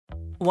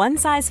One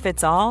size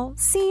fits all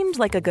seemed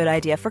like a good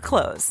idea for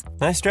clothes.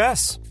 Nice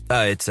dress.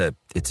 It's a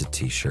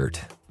t-shirt.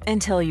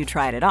 Until you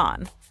tried it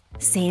on.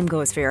 Same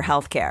goes for your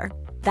healthcare.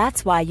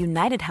 That's why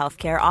United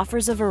Healthcare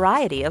offers a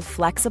variety of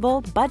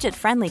flexible,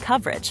 budget-friendly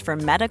coverage for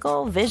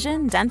medical,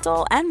 vision,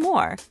 dental, and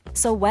more.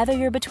 So whether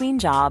you're between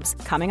jobs,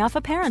 coming off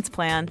a parent's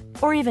plan,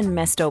 or even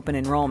missed open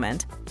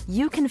enrollment,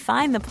 you can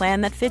find the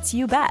plan that fits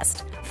you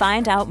best.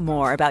 Find out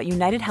more about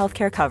United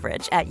Healthcare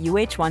coverage at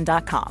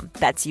uh1.com.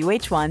 That's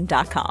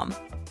uh1.com.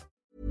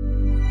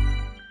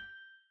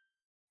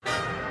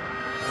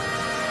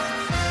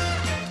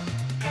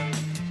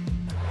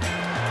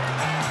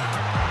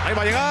 Ahí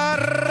va a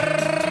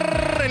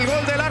llegar el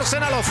gol del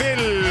Arsenal.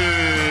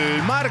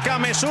 Ozil. Marca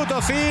Mesut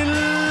Ozil.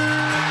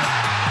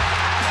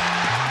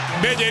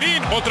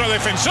 Bellerín, otro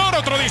defensor,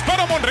 otro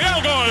disparo,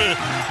 Monreal, gol.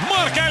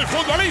 Marca el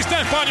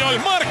futbolista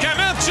español, marca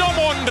Nacho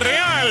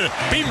Monreal.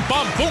 Pim,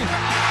 pam, pum.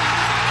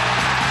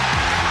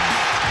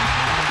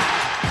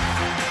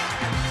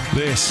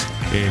 This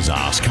is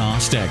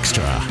Arsecast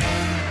Extra.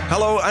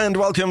 Hello and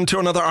welcome to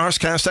another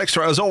Arsecast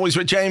Extra. As always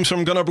with James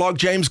from Gunnerblog.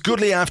 James,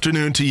 goodly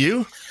afternoon to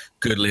you.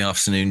 Goodly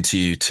afternoon to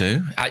you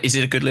too. Is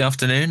it a goodly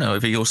afternoon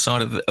over your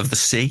side of the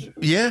sea?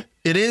 Yeah,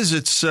 it is.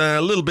 It's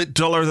a little bit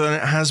duller than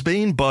it has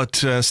been,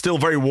 but still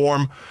very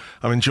warm.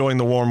 I'm enjoying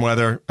the warm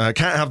weather.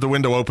 Can't have the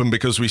window open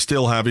because we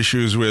still have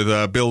issues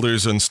with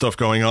builders and stuff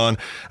going on.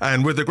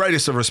 And with the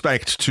greatest of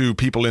respect to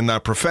people in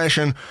that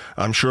profession,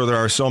 I'm sure there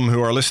are some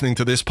who are listening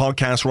to this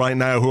podcast right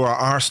now who are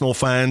Arsenal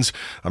fans.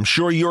 I'm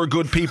sure you're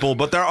good people,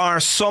 but there are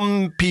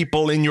some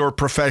people in your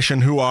profession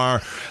who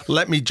are,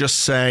 let me just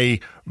say,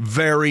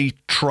 very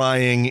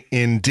trying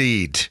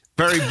indeed.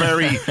 Very,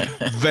 very,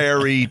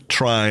 very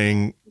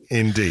trying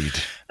indeed.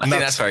 I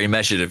think that's very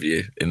measured of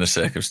you in the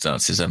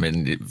circumstances. I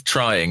mean,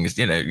 trying,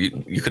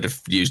 you could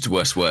have used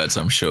worse words,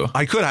 I'm sure.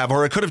 I could have,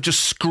 or I could have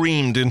just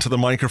screamed into the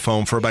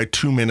microphone for about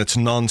 2 minutes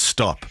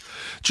non-stop.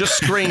 Just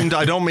screamed.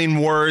 I don't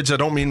mean words. I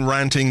don't mean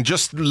ranting.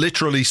 Just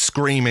literally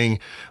screaming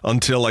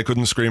until I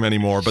couldn't scream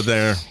anymore. But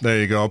there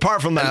you go.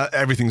 Apart from that,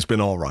 everything's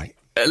been all right.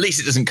 At least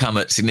it doesn't come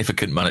at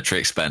significant monetary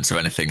expense or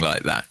anything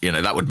like that.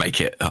 That would make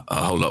it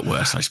a whole lot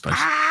worse, I suppose.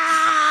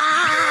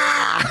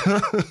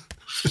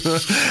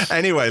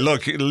 Anyway,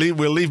 look,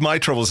 we'll leave my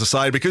troubles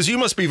aside because you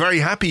must be very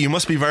happy. You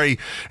must be very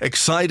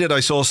excited.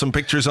 I saw some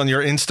pictures on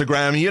your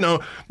Instagram.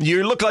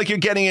 You look like you're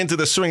getting into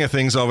the swing of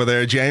things over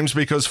there, James,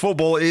 because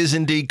football is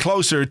indeed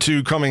closer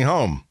to coming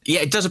home.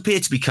 Yeah, it does appear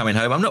to be coming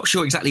home. I'm not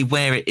sure exactly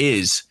where it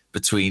is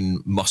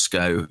between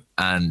Moscow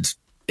and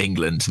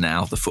England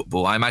now, the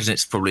football. I imagine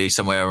it's probably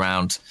somewhere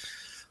around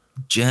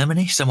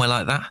Germany, somewhere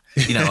like that,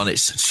 on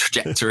its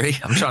trajectory.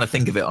 I'm trying to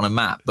think of it on a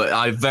map, but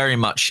I've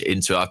bought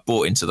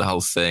into the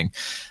whole thing.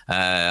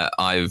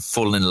 I've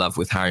fallen in love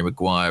with Harry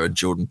Maguire and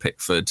Jordan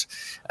Pickford.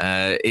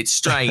 It's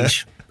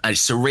strange and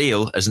it's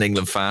surreal as an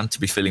England fan to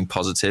be feeling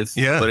positive,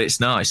 but it's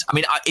nice. I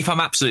mean, if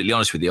I'm absolutely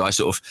honest with you, I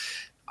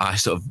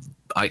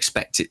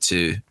expect it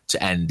to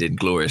end in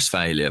glorious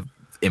failure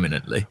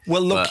imminently.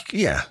 Well, look,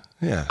 yeah.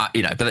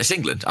 But it's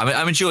England.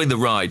 I'm enjoying the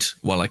ride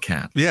while I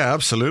can. Yeah,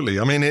 absolutely.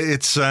 I mean,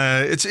 it's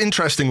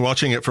interesting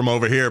watching it from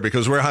over here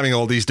because we're having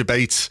all these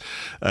debates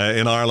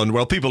in Ireland.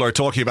 Well, people are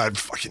talking about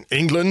fucking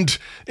England.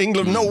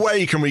 No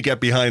way can we get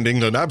behind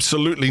England.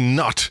 Absolutely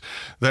not.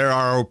 There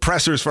are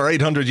oppressors for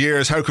 800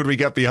 years. How could we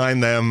get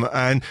behind them?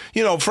 And,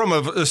 from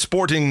a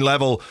sporting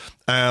level,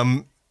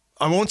 I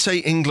won't say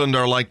England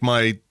are like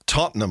my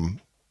Tottenham,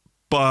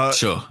 but...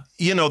 Sure.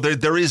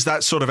 There is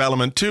that sort of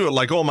element to it.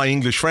 Like all my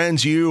English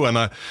friends, you and,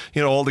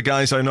 all the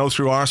guys I know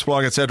through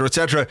Arsblog, et cetera, et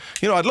cetera.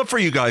 I'd love for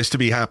you guys to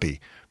be happy.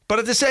 But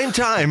at the same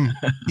time,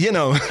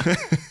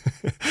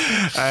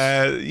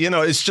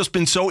 it's just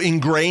been so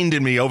ingrained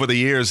in me over the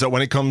years that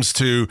when it comes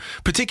to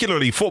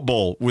particularly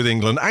football with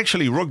England,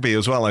 actually rugby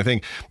as well, I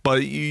think,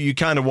 but you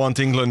kind of want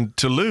England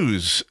to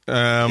lose.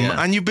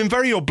 And you've been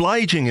very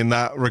obliging in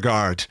that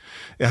regard,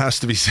 it has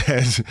to be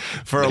said,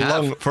 for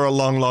a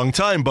long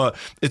time. But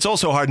it's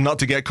also hard not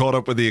to get caught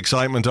up with the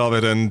excitement of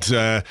it. And,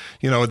 I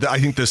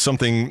think there's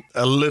something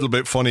a little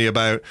bit funny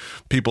about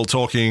people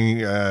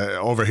talking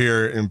over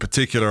here in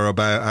particular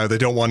about how they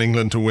don't want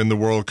England to win the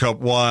World Cup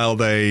while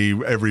they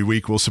every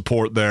week will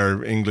support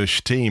their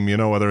English team,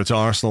 whether it's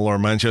Arsenal or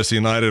Manchester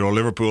United or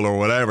Liverpool or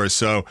whatever.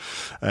 So,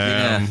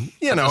 that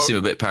does seem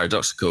a bit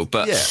paradoxical.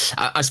 But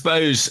I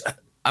suppose,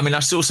 I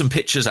saw some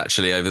pictures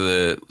actually over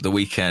the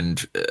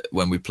weekend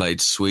when we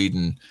played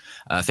Sweden.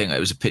 I think it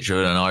was a picture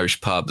of an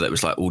Irish pub that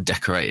was like all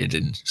decorated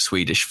in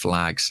Swedish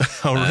flags.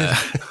 Oh, really?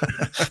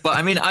 But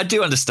I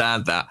do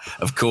understand that,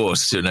 of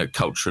course,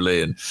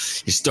 culturally and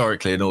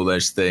historically and all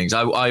those things.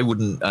 I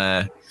wouldn't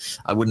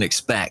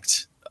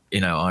expect,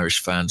 Irish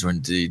fans or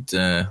indeed,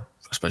 I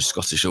suppose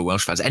Scottish or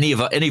Welsh fans, any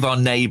of our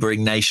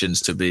neighbouring nations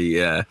to be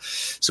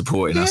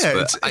supporting us.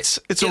 But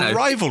it's a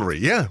rivalry,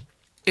 yeah.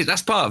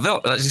 That's part of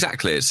it. That's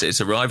exactly it. It's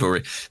a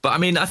rivalry. But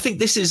I think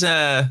this is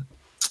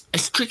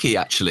it's tricky,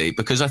 actually,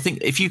 because I think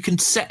if you can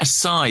set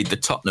aside the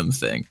Tottenham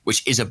thing,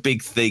 which is a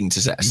big thing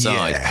to set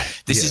aside,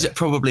 this is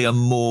probably a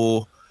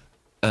more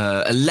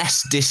a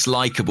less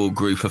dislikable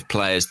group of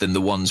players than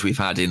the ones we've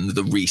had in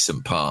the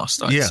recent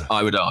past.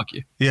 I would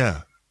argue.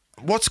 Yeah.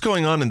 What's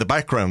going on in the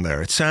background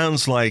there? It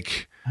sounds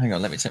like... Hang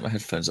on, let me take my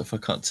headphones off. I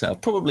can't tell.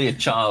 Probably a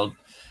child.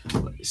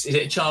 Is it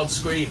a child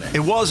screaming?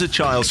 It was a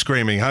child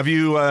screaming. Have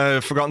you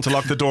forgotten to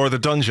lock the door of the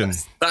dungeon?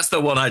 That's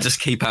the one I just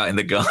keep out in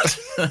the garden.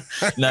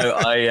 No,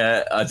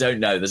 I don't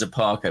know. There's a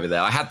park over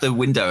there. I had the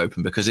window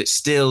open because it's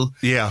still...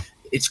 Yeah.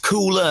 It's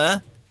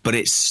cooler, but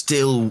it's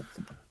still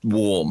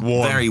warm.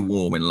 Very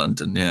warm in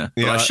London, yeah.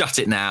 But I shut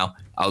it now.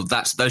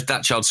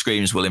 That child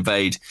screams will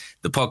invade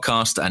the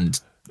podcast and...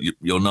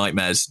 your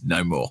nightmares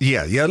no more.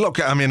 Yeah. Look,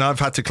 I mean, I've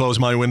had to close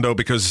my window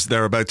because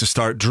they're about to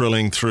start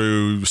drilling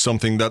through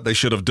something that they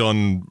should have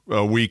done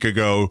a week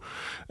ago.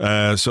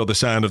 So the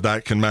sound of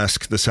that can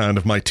mask the sound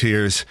of my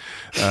tears.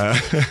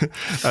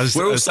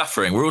 We're all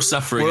suffering. We're all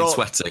suffering and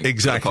sweating.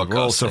 Exactly. We're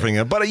all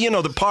suffering. But,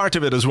 the part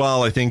of it as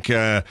well, I think,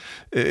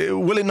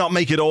 will it not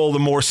make it all the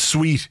more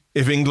sweet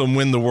if England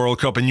win the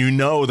World Cup? And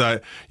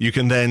that you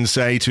can then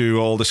say to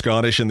all the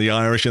Scottish and the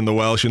Irish and the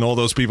Welsh and all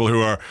those people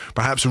who are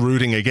perhaps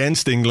rooting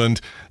against England,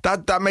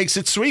 that makes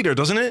it sweeter,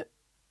 doesn't it?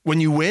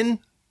 When you win,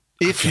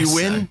 if you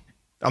win,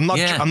 so.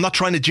 I'm not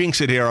trying to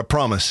jinx it here, I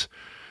promise.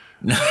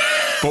 No.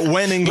 But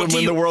when England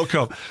win the World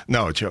Cup,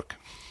 no joke.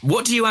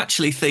 What do you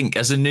actually think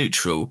as a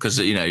neutral? Because,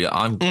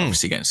 I'm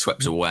obviously getting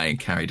swept away and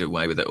carried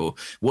away with it all.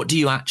 What do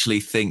you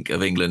actually think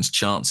of England's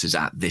chances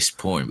at this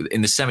point?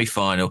 In the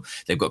semi-final,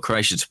 they've got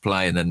Croatia to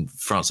play and then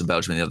France and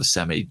Belgium in the other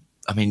semi.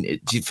 I mean,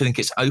 do you think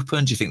it's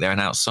open? Do you think they're an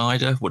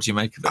outsider? What do you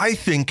make of it? I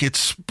think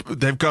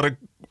they've got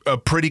a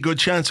pretty good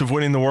chance of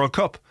winning the World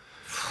Cup.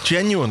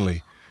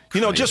 Genuinely.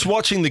 Just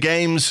watching the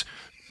games,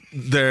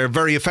 they're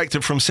very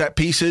effective from set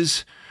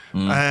pieces.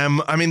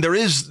 I mean, there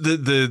is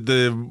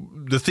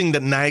the thing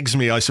that nags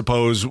me, I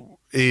suppose,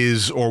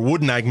 or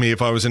would nag me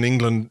if I was an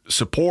England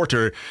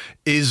supporter,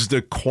 is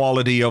the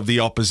quality of the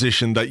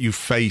opposition that you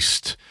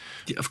faced,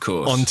 of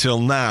course,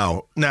 until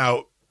now.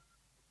 Now,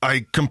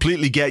 I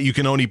completely get you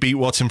can only beat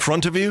what's in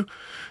front of you.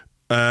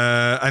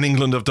 And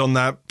England have done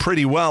that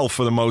pretty well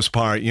for the most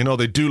part.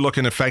 They do look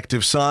an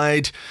effective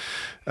side.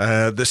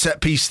 The set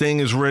piece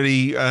thing is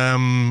really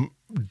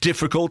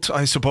difficult,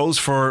 I suppose,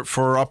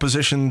 for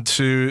opposition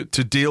to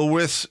deal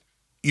with.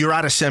 You're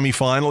at a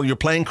semi-final. You're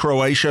playing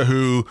Croatia,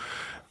 who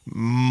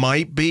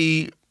might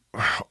be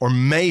or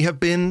may have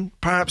been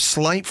perhaps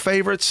slight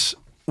favourites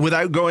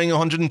without going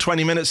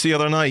 120 minutes the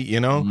other night,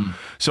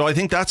 So I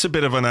think that's a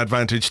bit of an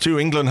advantage too.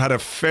 England had a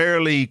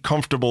fairly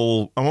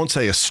comfortable, I won't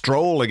say a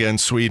stroll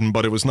against Sweden,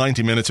 but it was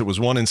 90 minutes. It was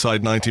one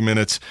inside 90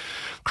 minutes.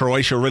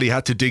 Croatia really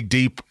had to dig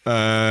deep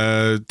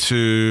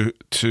to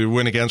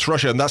win against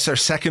Russia. And that's their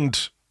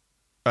second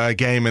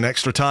game in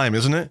extra time,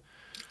 isn't it?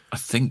 I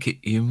think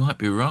you might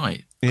be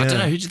right. Yeah. I don't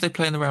know. Who did they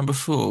play in the round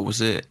before?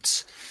 Was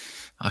it...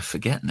 I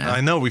forget now.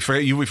 I know, we've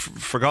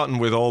forgotten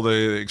with all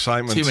the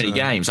excitement. Too many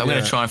games. I'm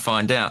going to try and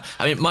find out.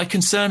 I mean, my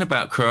concern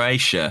about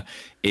Croatia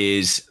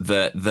is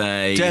that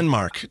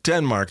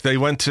Denmark. They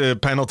went to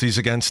penalties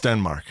against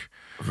Denmark.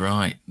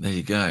 Right, there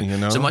you go.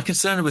 So my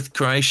concern with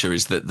Croatia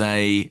is that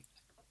they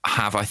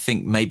have, I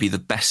think, maybe the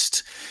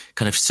best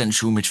kind of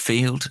central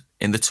midfield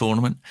in the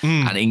tournament.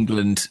 And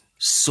England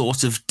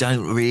sort of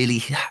don't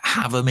really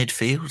have a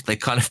midfield. They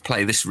kind of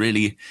play this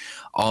really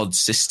odd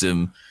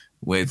system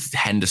with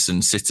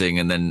Henderson sitting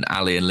and then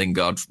Ali and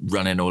Lingard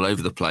running all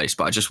over the place.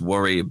 But I just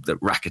worry that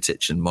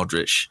Rakitic and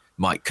Modric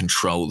might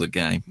control the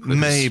game.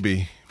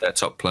 Maybe. They're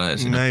top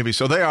players. Maybe.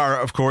 So they are,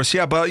 of course.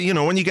 Yeah, but,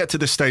 when you get to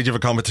this stage of a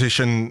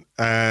competition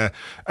and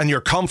you're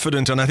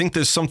confident, and I think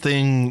there's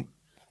something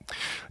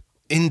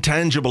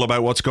intangible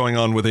about what's going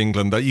on with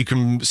England, that you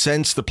can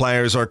sense the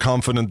players are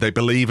confident, they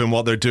believe in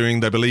what they're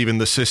doing, they believe in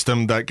the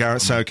system that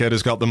Gareth Southgate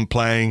has got them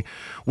playing,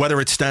 whether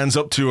it stands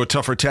up to a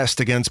tougher test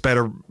against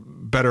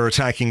better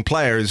attacking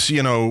players.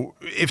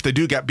 If they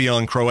do get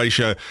beyond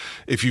Croatia,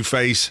 if you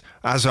face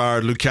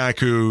Hazard,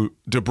 Lukaku,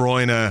 De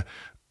Bruyne,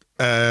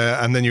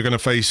 and then you're going to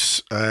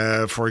face,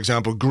 for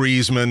example,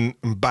 Griezmann,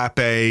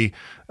 Mbappe,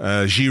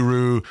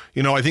 Giroud.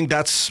 I think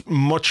that's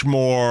much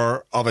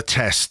more of a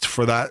test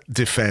for that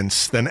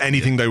defence than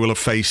anything they will have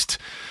faced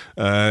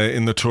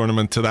in the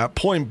tournament to that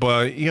point.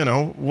 But,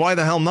 why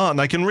the hell not?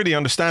 And I can really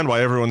understand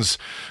why everyone's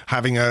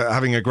having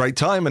a great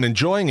time and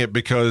enjoying it,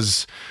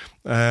 because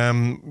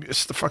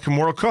it's the fucking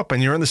World Cup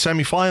and you're in the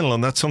semi-final,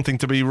 and that's something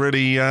to be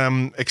really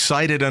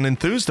excited and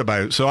enthused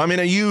about. So I mean,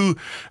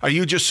 are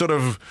you just sort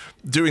of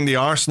doing the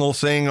Arsenal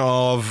thing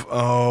of,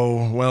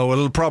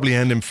 it'll probably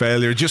end in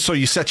failure, just so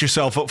you set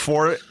yourself up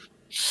for it?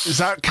 Is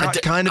that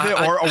kind of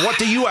it? Or what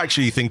do you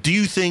actually think? Do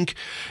you think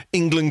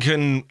England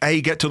can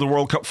get to the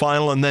World Cup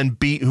final and then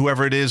beat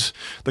whoever it is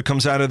that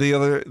comes out of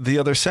the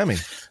other semi?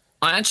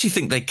 I actually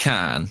think they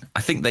can.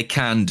 I think they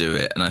can do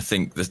it. And I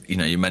think that,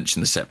 you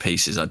mentioned the set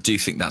pieces. I do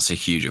think that's a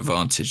huge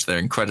advantage. They're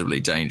incredibly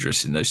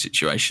dangerous in those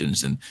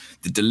situations. And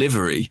the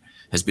delivery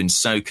has been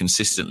so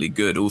consistently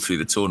good all through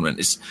the tournament.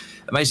 It's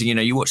amazing.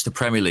 You watch the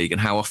Premier League and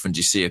how often do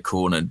you see a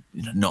corner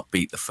not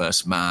beat the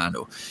first man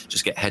or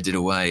just get headed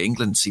away?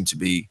 England seem to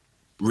be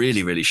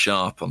really, really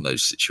sharp on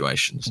those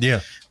situations. Yeah.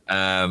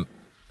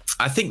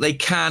 I think they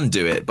can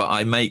do it, but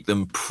I make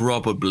them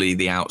probably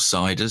the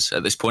outsiders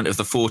at this point. Of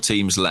the 4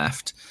 teams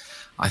left,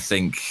 I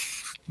think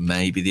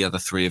maybe the other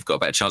 3 have got a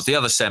better chance. The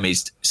other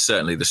semis,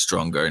 certainly the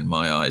stronger in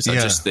my eyes. I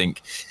just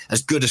think,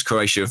 as good as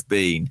Croatia have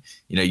been,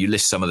 you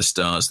list some of the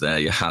stars there,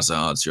 your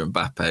Hazards, your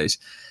Mbappes.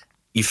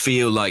 You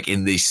feel like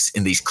in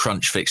these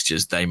crunch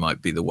fixtures, they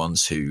might be the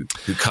ones who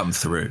come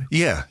through.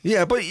 Yeah.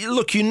 But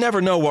look, you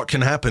never know what can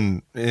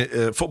happen.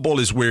 Football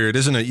is weird,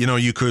 isn't it?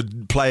 You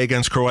could play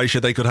against Croatia.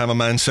 They could have a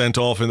man sent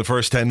off in the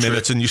first 10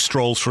 minutes and you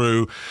stroll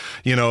through,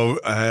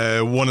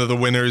 one of the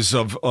winners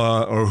of,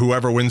 or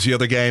whoever wins the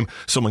other game,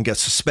 someone gets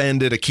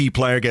suspended, a key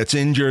player gets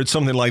injured,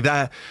 something like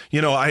that.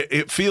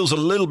 It feels a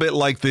little bit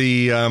like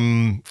the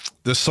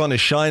sun is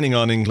shining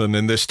on England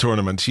in this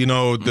tournament.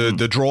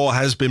 The draw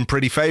has been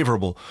pretty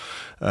favourable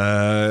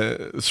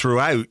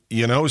throughout,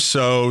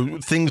 so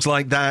things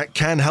like that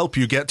can help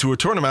you get to a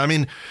tournament. I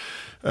mean,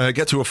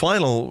 get to a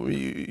final.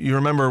 You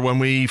remember when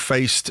we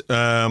faced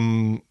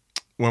who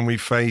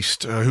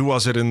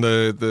was it in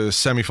the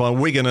semi-final?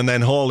 Wigan and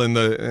then Hull in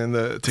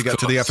the to get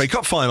to the FA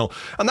Cup final,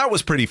 and that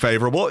was pretty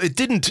favourable. It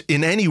didn't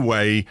in any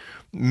way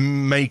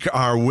make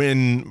our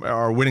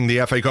winning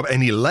the FA Cup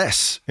any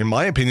less, in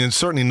my opinion.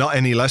 Certainly not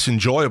any less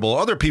enjoyable.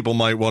 Other people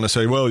might want to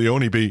say, well, you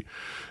only beat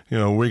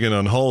Wigan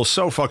and Hull.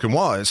 So fucking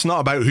what? It's not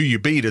about who you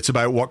beat, it's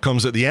about what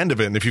comes at the end of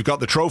it. And if you've got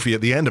the trophy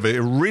at the end of it,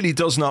 it really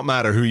does not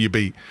matter who you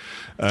beat.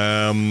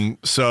 I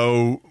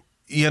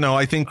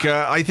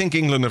think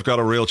England have got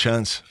a real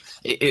chance.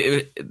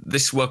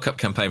 This World Cup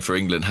campaign for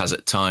England has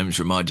at times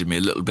reminded me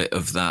a little bit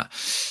of that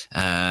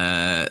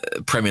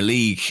Premier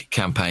League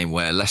campaign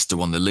where Leicester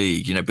won the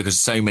league,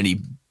 because so many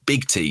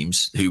big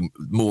teams who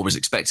more was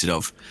expected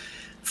of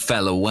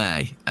fell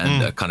away,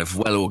 and a kind of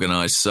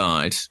well-organised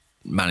side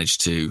managed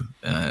to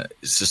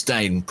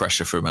sustain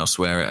pressure from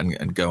elsewhere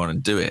and go on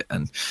and do it.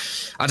 And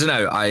I don't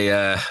know,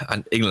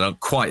 and England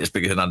aren't quite as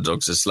big an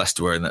underdogs as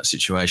Leicester were in that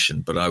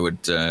situation, but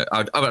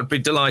I'd be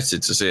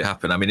delighted to see it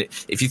happen. I mean,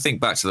 if you think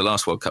back to the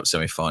last World Cup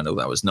semi-final,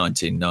 that was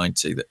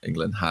 1990 that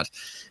England had,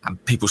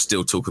 and people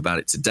still talk about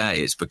it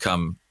today. It's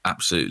become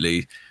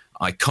absolutely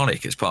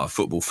iconic. It's part of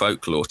football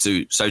folklore.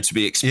 So to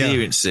be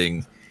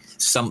experiencing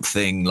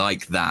something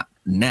like that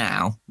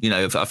now,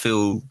 I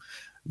feel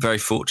very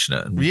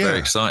fortunate and very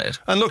excited.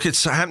 And look,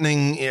 it's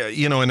happening,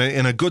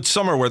 in a good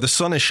summer where the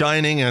sun is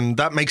shining, and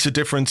that makes a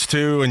difference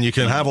too. And you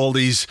can have all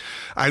these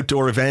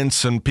outdoor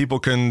events, and people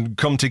can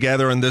come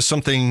together. And there's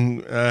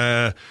something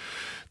I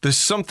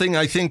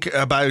think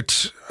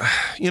about,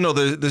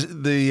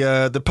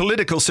 the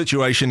political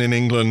situation in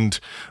England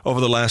over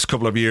the last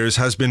couple of years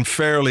has been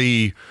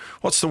fairly,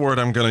 what's the word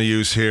I'm going to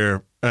use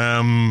here?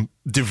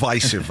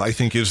 Divisive, I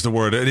think is the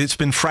word. It's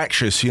been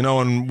fractious,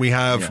 and we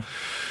have.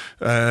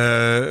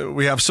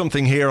 We have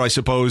something here, I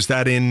suppose,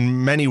 that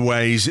in many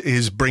ways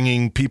is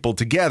bringing people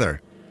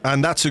together.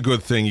 And that's a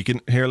good thing. You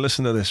can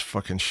listen to this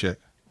fucking shit.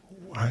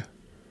 What?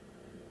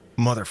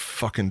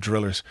 Motherfucking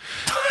drillers.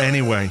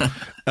 Anyway,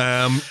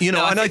 I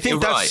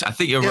think that's... Right. I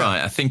think you're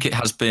right. I think it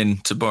has been,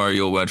 to borrow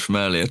your word from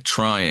earlier,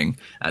 trying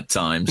at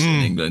times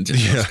in England in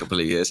the last couple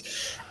of years.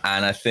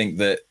 And I think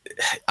that,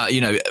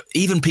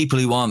 even people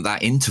who aren't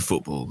that into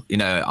football,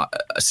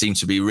 seem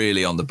to be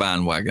really on the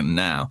bandwagon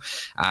now.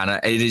 And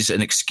it is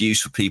an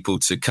excuse for people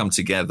to come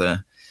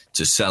together,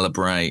 to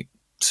celebrate,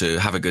 to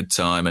have a good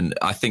time. And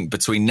I think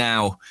between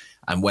now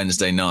and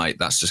Wednesday night,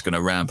 that's just going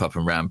to ramp up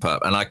and ramp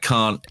up. And I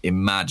can't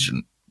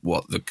imagine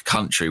what the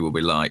country will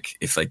be like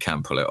if they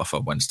can pull it off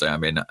on Wednesday. I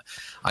mean,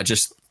 I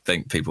just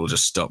think people will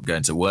just stop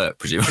going to work,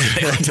 presumably.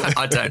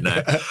 I don't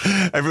know.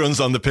 Everyone's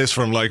on the piss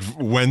from like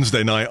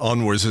Wednesday night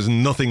onwards. There's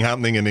nothing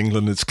happening in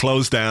England. It's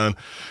closed down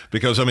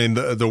because, I mean,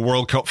 the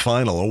World Cup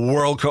final,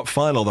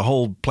 the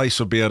whole place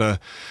would be at an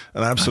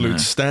absolute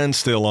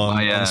standstill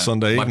on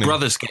Sunday evening. My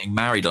brother's getting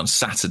married on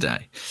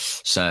Saturday,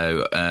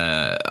 so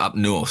up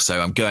north. So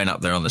I'm going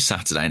up there on the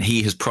Saturday, and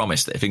he has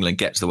promised that if England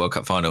gets to the World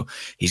Cup final,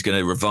 he's going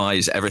to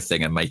revise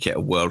everything and make it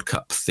a World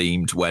Cup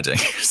themed wedding.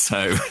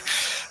 So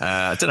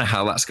I don't know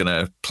how that's going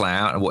to play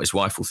out and what his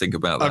wife will think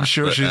about that. I'm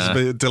sure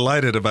she's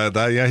delighted about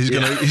that. Yeah, he's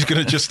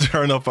gonna just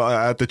turn up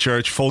at the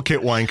church full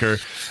kit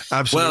wanker.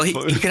 Absolutely.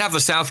 Well, he could have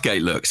the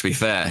Southgate look. To be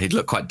fair, he'd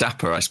look quite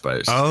dapper, I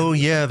suppose. Oh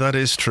yeah, that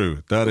is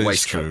true. That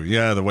is true.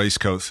 Yeah, the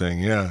waistcoat thing.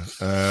 Yeah,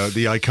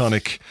 the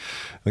iconic.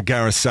 The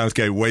Gareth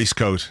Southgate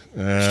waistcoat.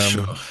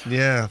 Sure.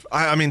 Yeah,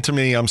 I mean, to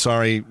me, I'm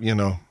sorry,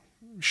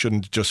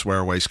 shouldn't just wear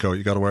a waistcoat.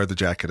 You got to wear the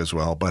jacket as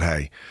well. But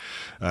hey,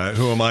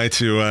 who am I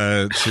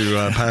to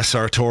pass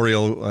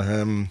sartorial?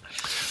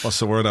 What's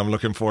the word I'm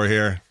looking for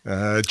here?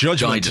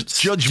 Judgment.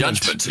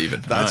 Judgment,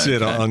 even. That's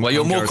it. Okay. Well,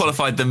 you're more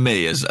qualified than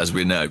me, as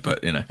we know.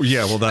 But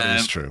Yeah, well, that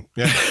is true.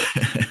 Yeah.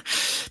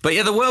 But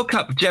yeah, the World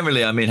Cup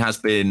generally, I mean, has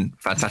been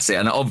fantastic.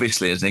 And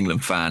obviously, as an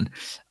England fan,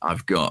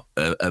 I've got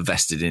a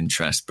vested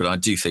interest. But I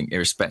do think,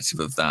 irrespective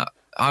of that,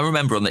 I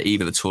remember on the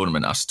eve of the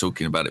tournament, us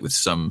talking about it with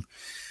some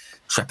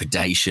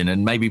trepidation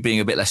and maybe being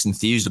a bit less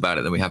enthused about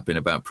it than we have been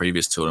about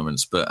previous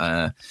tournaments.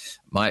 But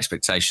my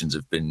expectations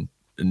have been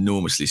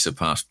enormously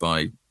surpassed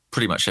by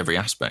pretty much every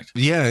aspect.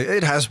 Yeah,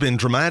 it has been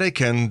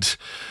dramatic, and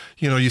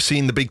you've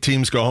seen the big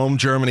teams go home,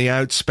 Germany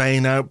out,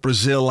 Spain out,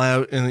 Brazil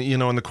out, in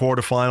the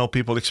quarterfinal.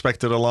 People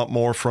expected a lot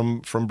more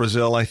from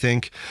Brazil, I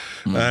think.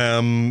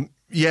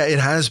 Yeah, it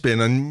has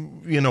been.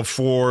 And,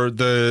 for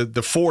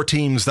the 4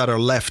 teams that are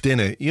left in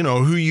it,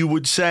 who you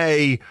would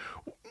say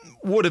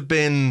would have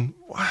been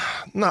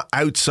not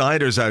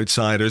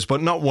outsiders,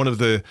 but not one of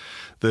the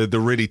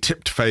really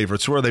tipped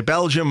favourites. Were they?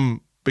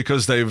 Belgium,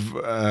 because they've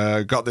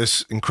got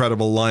this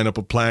incredible lineup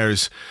of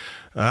players.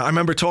 I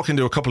remember talking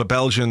to a couple of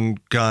Belgian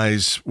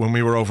guys when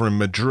we were over in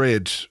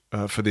Madrid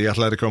for the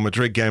Atletico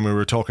Madrid game. We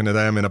were talking to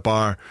them in a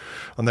bar,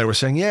 and they were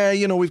saying, yeah,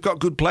 we've got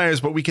good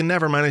players, but we can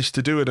never manage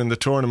to do it in the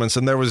tournaments.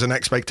 And there was an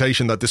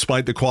expectation that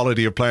despite the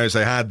quality of players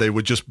they had, they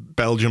would just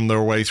Belgium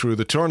their way through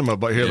the tournament.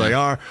 But here they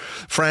are.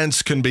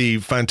 France can be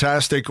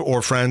fantastic,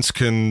 or France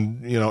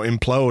can,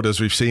 implode, as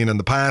we've seen in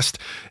the past.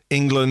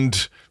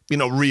 England,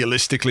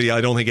 realistically, I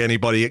don't think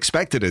anybody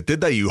expected it.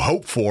 Did they? You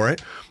hope for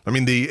it. I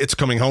mean, the It's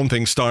Coming Home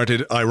thing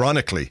started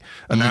ironically,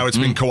 and now it's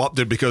been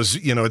co-opted because,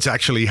 it's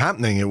actually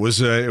happening. It was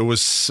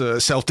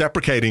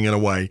self-deprecating in a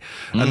way.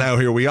 And now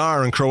here we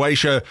are. And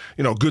Croatia,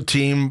 good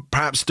team,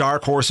 perhaps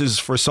dark horses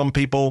for some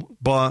people,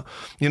 but,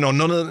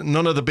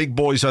 none of the big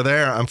boys are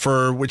there. And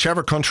for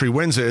whichever country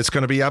wins it, it's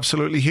going to be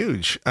absolutely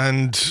huge.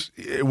 And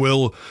it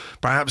will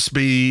perhaps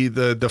be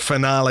the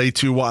finale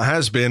to what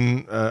has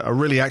been a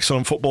really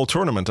excellent football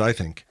tournament, I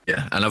think.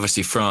 Yeah, and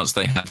obviously France,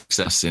 they had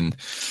success in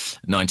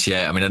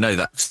 98. I mean, I know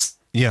that's...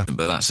 Yeah.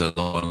 But that's a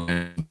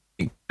long...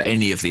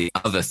 Any of the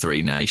other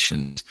 3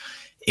 nations,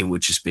 it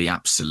would just be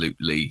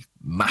absolutely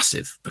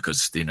massive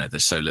because,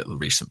 there's so little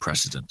recent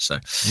precedent. So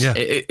yeah,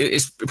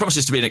 it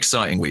promises to be an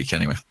exciting week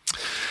anyway.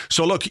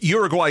 So look,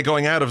 Uruguay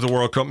going out of the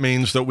World Cup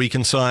means that we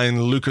can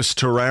sign Lucas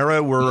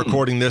Torreira. We're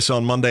recording this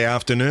on Monday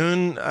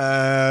afternoon.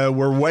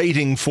 We're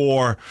waiting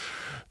for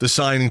the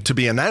signing to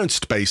be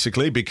announced,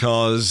 basically,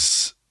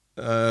 because...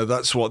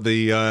 that's what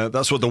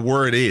the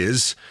word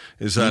is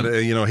that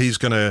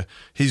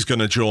he's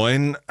gonna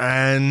join,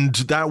 and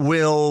that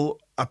will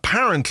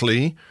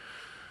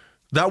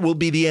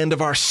be the end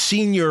of our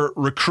senior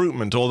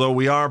recruitment, although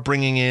we are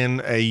bringing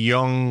in a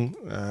young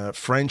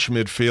French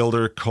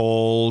midfielder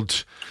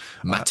called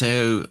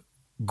Matteo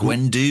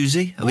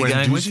Guendouzi. Are we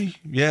going with?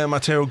 Yeah,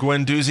 Matteo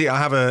Guendouzi. I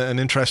have an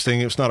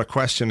interesting, it's not a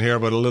question here,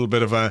 but a little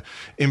bit of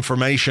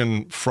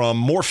information from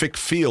Morphic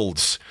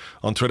Fields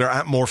on Twitter,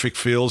 at Morphic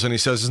Fields, and he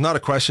says, it's not a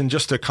question,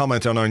 just a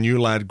comment on our new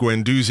lad,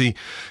 Guendouzi.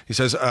 He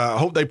says, I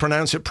hope they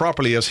pronounce it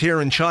properly, as here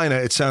in China,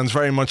 it sounds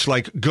very much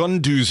like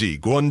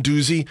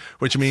Guendouzi,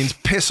 which means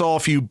piss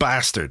off, you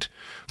bastard,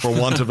 for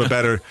want of a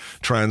better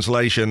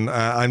translation.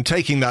 I'm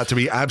taking that to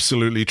be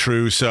absolutely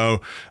true.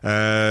 So,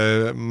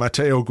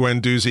 Matteo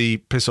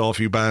Guendouzi, piss off,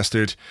 you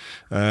bastard.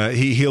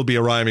 He'll be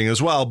arriving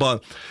as well.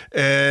 But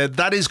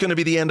that is going to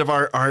be the end of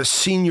our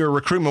senior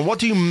recruitment. What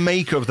do you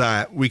make of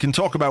that? We can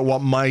talk about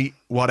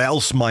what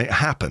else might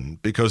happen,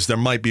 because there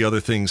might be other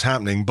things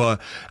happening. But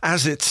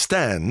as it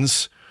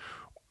stands,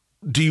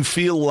 do you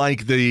feel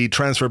like the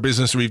transfer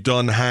business we've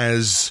done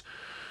has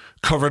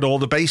covered all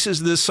the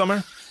bases this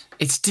summer?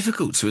 It's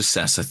difficult to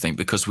assess, I think,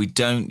 because we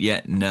don't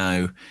yet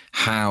know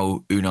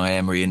how Unai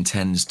Emery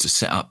intends to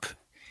set up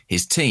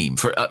his team.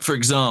 For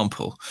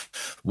example,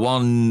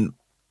 one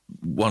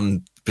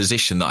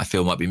position that I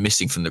feel might be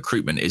missing from the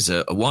recruitment is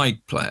a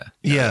wide player,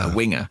 a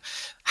winger.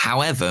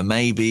 However,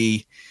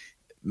 maybe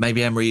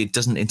Emery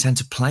doesn't intend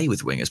to play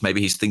with wingers.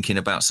 Maybe he's thinking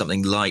about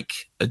something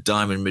like a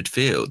diamond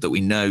midfield that we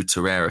know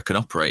Torreira can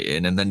operate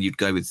in, and then you'd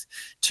go with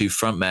 2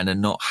 front men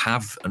and not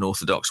have an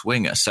orthodox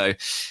winger. So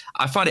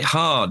I find it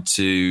hard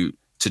to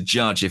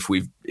judge if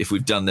we've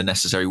done the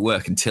necessary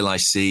work until I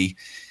see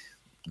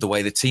the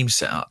way the team's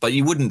set up. But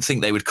you wouldn't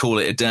think they would call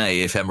it a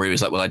day if Emery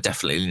was like, well, I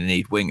definitely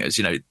need wingers.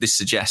 This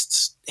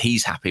suggests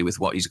he's happy with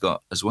what he's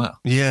got as well.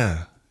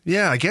 Yeah,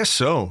 I guess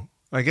so.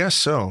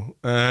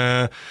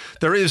 There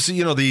is,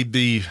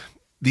 the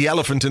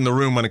elephant in the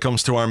room when it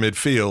comes to our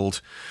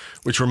midfield,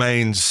 which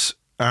remains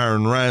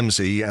Aaron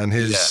Ramsey and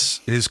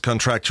his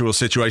contractual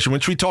situation,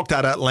 which we talked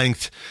at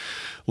length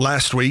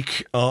last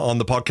week on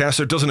the podcast.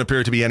 There doesn't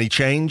appear to be any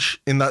change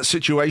in that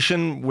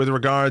situation with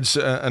regards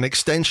an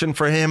extension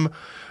for him.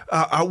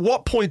 At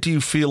what point do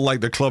you feel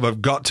like the club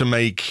have got to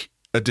make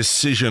a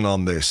decision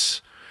on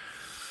this?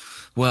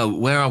 Well,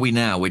 where are we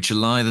now? We're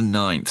July the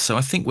 9th. So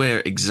I think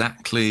we're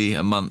exactly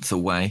a month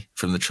away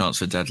from the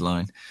transfer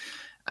deadline.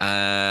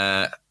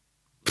 I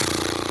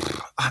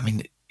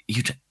mean,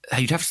 you'd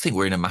have to think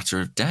we're in a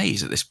matter of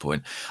days at this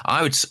point.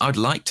 I'd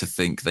like to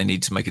think they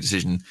need to make a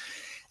decision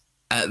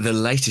at the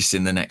latest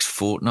in the next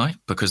fortnight,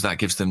 because that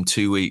gives them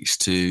 2 weeks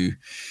to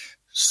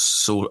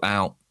sort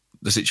out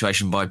the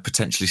situation by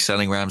potentially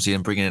selling Ramsey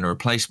and bringing in a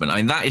replacement. I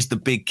mean, that is the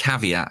big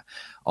caveat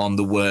on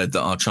the word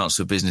that our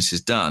transfer business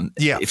has done.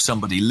 Yeah. If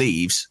somebody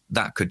leaves,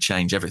 that could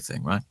change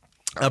everything, right?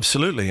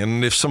 Absolutely.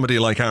 And if somebody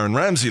like Aaron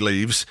Ramsey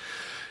leaves,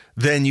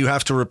 then you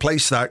have to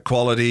replace that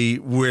quality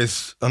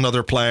with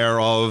another player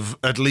of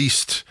at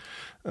least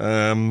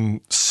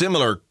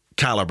similar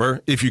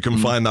caliber, if you can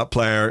find that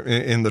player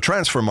in the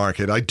transfer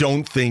market. I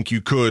don't think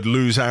you could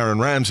lose Aaron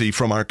Ramsey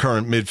from our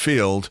current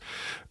midfield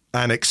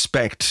and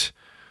expect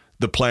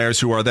the players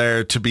who are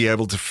there to be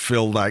able to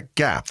fill that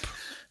gap.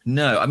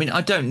 No, I mean,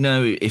 I don't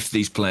know if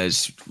these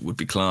players would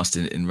be classed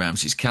in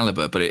Ramsey's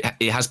calibre, but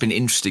it has been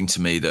interesting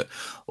to me that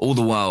all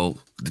the while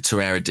the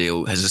Torreira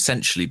deal has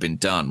essentially been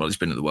done while he's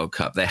been at the World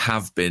Cup, there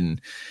have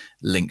been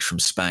links from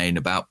Spain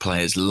about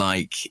players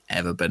like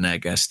Ever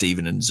Banega,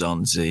 Steven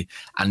Nzonzi,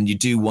 and you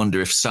do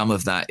wonder if some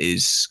of that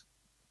is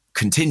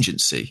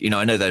contingency. You know,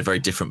 I know they're very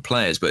different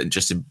players, but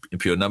just in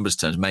pure numbers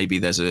terms, maybe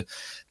there's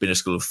been a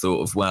school of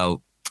thought of,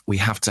 well, we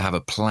have to have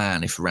a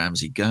plan if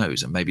Ramsey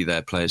goes, and maybe there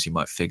are players who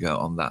might figure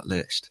on that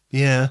list.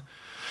 Yeah,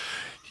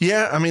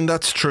 I mean,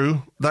 that's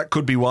true. That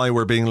could be why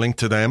we're being linked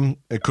to them.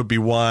 It could be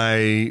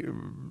why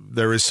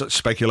there is such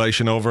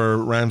speculation over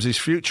Ramsey's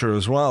future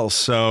as well.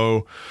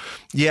 So,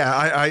 yeah,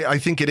 I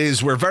think it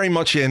is. We're very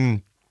much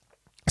in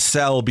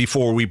sell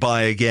before we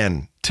buy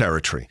again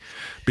territory,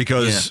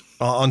 because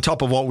on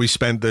top of what we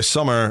spent this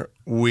summer,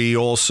 we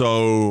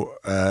also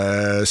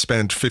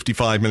spent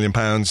 £55 million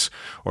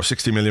or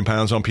 £60 million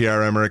on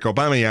Pierre-Emerick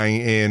Aubameyang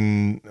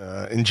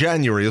in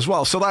January as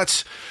well. So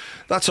that's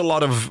a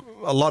lot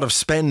of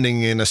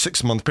spending in a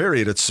 6-month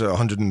period. It's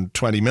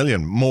 120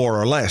 million,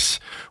 more or less,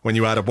 when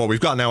you add up what we've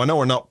got. Now, I know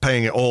we're not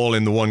paying it all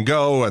in the one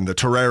go, and the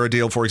Torreira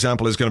deal, for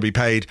example, is going to be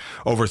paid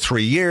over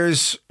 3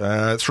 years,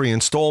 3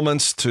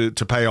 installments to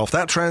pay off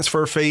that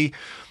transfer fee.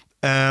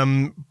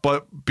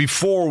 But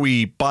before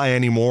we buy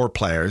any more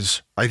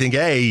players, I think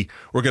A,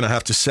 we're going to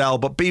have to sell,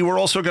 but B, we're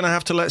also going to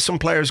have to let some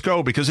players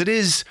go, because it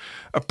is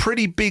a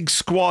pretty big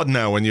squad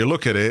now when you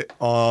look at it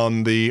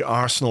on the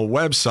Arsenal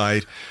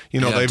website.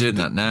 You know, they're doing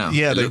that now.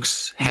 Yeah, it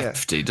looks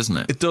hefty, doesn't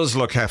it? It does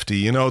look hefty.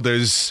 You know,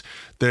 there's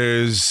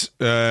 4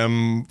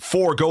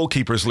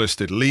 goalkeepers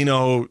listed: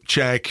 Lino,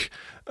 Cech,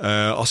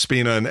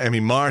 Ospina and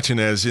Emi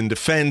Martinez in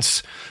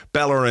defence.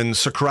 Bellerin,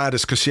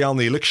 Socrates,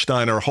 Koscielny,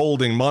 Lichtsteiner,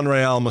 Holding,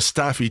 Monreal,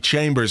 Mustafi,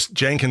 Chambers,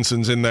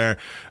 Jenkinson's in there,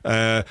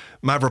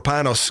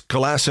 Mavropanos,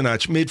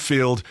 Kolasinac,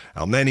 midfield,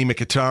 Elneny,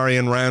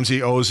 Mkhitaryan, Ramsey,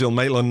 Ozil,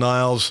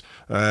 Maitland-Niles,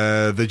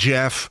 the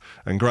Jeff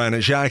and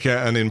Granit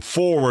Xhaka. And in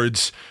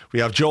forwards, we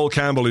have Joel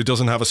Campbell, who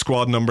doesn't have a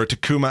squad number,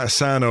 Takuma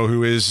Asano,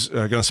 who is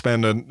going to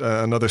spend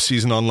another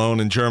season on loan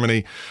in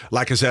Germany,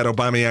 Lacazette,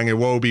 Aubameyang,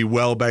 Iwobi,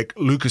 Welbeck,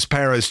 Lucas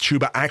Perez,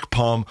 Chuba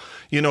Akpom.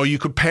 You know, you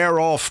could pair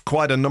off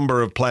quite a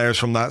number of players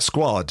from that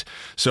squad.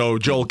 So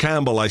Joel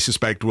Campbell, I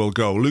suspect, will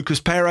go.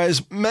 Lucas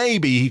Perez,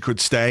 maybe he could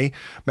stay.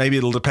 Maybe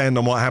it'll depend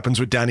on what happens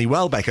with Danny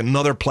Welbeck,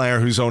 another player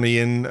who's only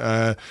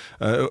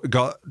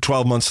got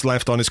 12 months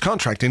left on his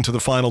contract, into the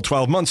final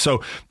 12 months.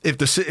 So if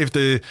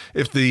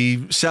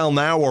the sell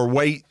now or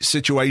wait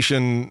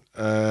situation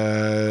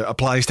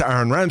applies to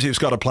Aaron Ramsey, it's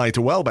got to apply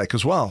to Welbeck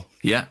as well.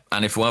 Yeah,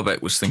 and if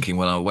Welbeck was thinking,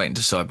 well, I'll wait and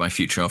decide my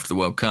future after the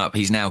World Cup,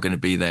 he's now going to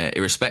be there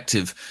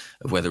irrespective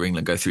of whether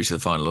England go through to the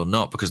final or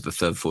not, because the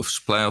third, fourth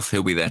playoff,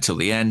 he'll be there till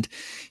the end.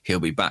 He'll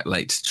be back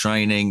late to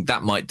training.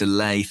 That might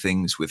delay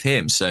things with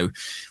him. So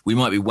we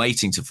might be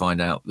waiting to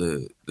find out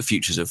the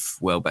futures of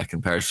Welbeck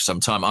and Perez for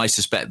some time. I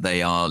suspect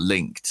they are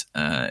linked.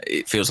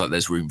 It feels like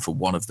there's room for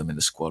one of them in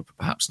the squad, but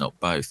perhaps not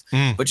both.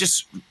 But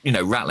just, you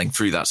know, rattling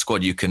through that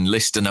squad, you can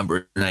list a number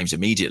of names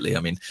immediately.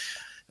 I mean,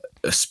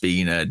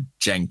 Ospina,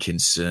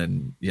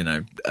 Jenkinson, you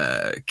know,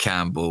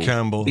 Campbell.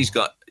 They've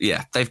got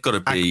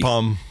to be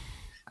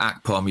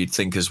Akpom, you'd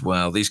think as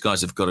well. These guys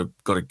have got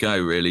to go,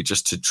 really,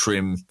 just to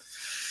trim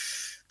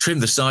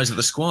the size of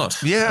the squad.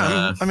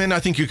 Yeah, I mean, I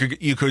think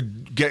you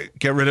could get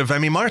rid of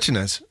Emi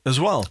Martinez as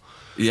well.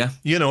 Yeah,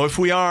 you know, if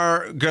we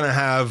are going to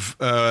have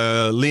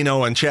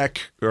Lino and Cech,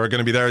 who are going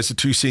to be there as the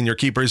 2 senior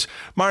keepers,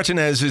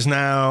 Martinez is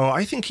now,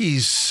 I think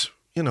he's,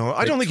 you know,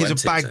 I don't think he's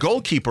a bad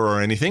goalkeeper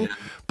or anything,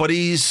 but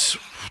he's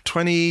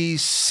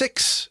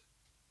 26,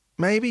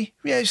 maybe.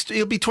 Yeah,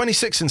 he'll be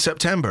 26 in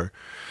September.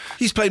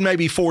 He's played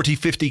maybe 40,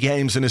 50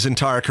 games in his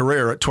entire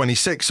career at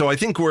 26. So I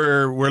think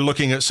we're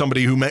looking at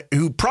somebody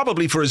who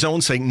probably for his own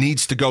sake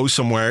needs to go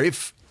somewhere.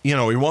 If, you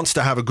know, he wants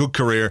to have a good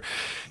career,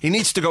 he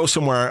needs to go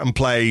somewhere and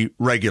play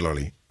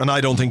regularly. And I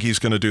don't think he's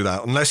going to do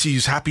that. Unless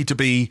he's happy to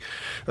be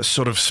a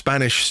sort of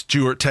Spanish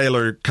Stuart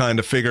Taylor kind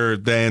of figure,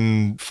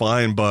 then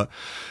fine. But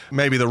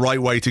maybe the right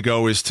way to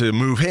go is to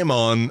move him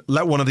on,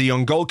 let one of the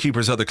young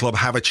goalkeepers at the club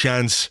have a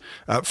chance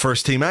at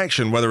first team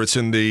action, whether it's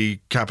in the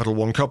Capital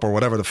One Cup or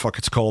whatever the fuck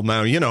it's called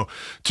now, you know,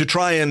 to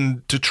try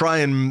and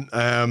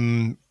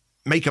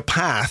make a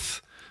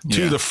path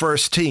to the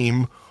first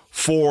team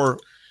for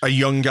a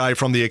young guy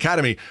from the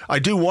academy. I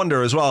do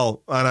wonder as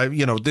well,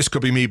 and this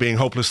could be me being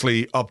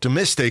hopelessly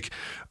optimistic,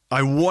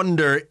 I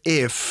wonder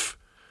if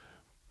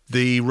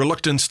the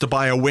reluctance to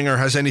buy a winger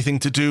has anything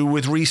to do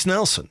with Reiss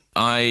Nelson.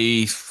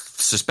 I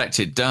suspect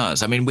it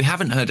does. I mean, we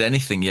haven't heard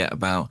anything yet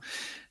about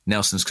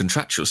Nelson's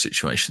contractual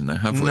situation, though,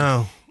 have we?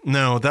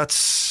 No,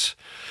 that's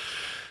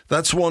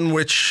one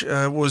which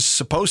was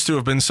supposed to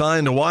have been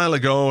signed a while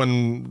ago,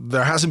 and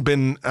there hasn't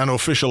been an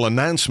official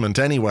announcement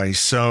anyway.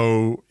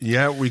 So,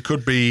 yeah, we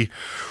could be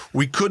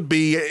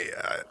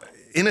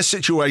in a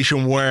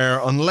situation where,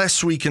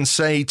 unless we can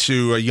say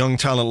to a young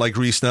talent like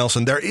Reiss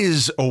Nelson, there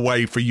is a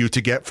way for you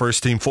to get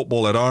first team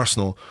football at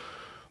Arsenal,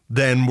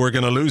 then we're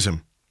going to lose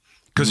him.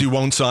 because he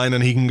won't sign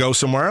and he can go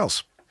somewhere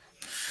else.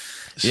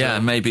 So. Yeah,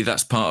 and maybe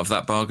that's part of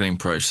that bargaining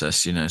process,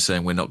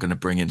 saying we're not going to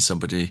bring in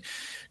somebody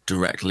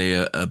directly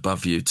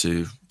above you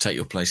to take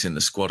your place in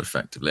the squad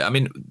effectively. I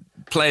mean,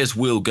 players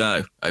will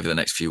go over the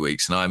next few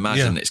weeks, and I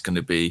imagine it's going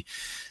to be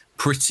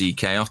pretty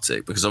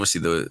chaotic because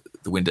obviously the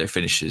window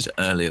finishes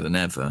earlier than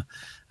ever.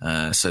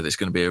 So there's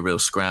going to be a real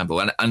scramble.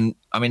 And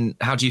I mean,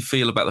 how do you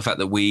feel about the fact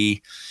that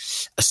we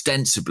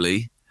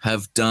ostensibly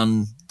have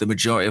done the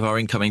majority of our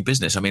incoming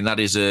business? I mean, that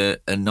is a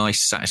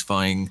nice,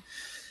 satisfying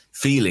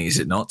feeling, is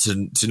it not,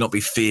 to not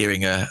be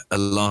fearing a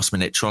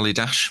last-minute trolley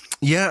dash?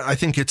 Yeah, I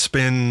think it's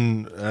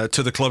been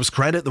to the club's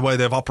credit the way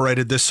they've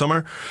operated this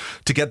summer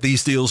to get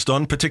these deals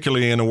done,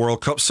 particularly in a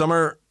World Cup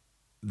summer.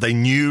 They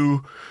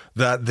knew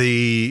that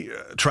the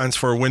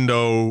transfer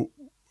window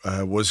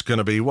was going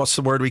to be, what's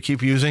the word we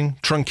keep using?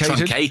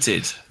 Truncated?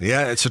 Truncated.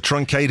 Yeah, it's a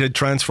truncated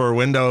transfer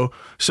window.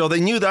 So they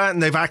knew that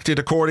and they've acted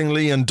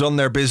accordingly and done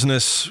their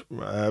business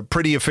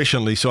pretty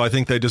efficiently. So I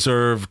think they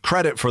deserve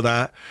credit for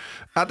that.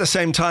 At the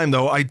same time,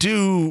 though, I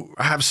do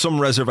have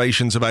some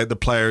reservations about the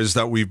players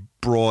that we've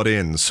brought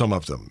in, some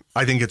of them.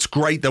 I think it's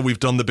great that we've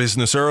done the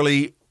business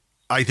early.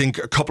 I think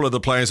a couple of the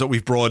players that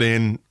we've brought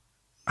in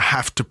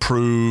have to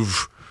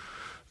prove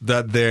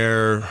that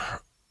they're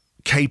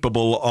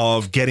capable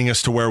of getting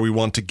us to where we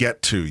want to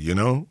get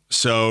to,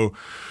 So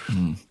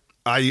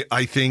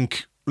I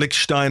think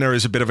Lichtsteiner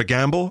is a bit of a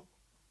gamble.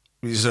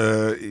 He's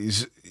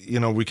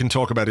we can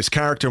talk about his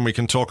character and we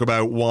can talk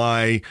about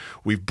why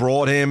we've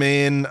brought him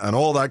in and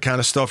all that kind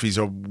of stuff. He's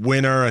a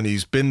winner and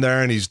he's been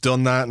there and he's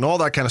done that and all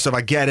that kind of stuff.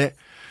 I get it.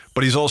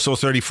 But he's also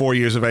 34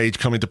 years of age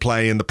coming to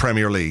play in the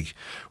Premier League,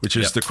 which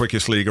is the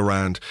quickest league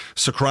around.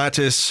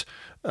 Socrates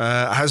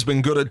has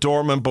been good at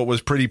Dortmund, but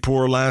was pretty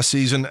poor last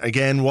season.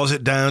 Again, was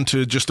it down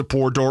to just a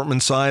poor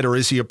Dortmund side, or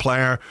is he a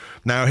player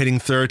now hitting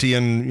 30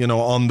 and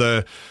on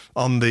the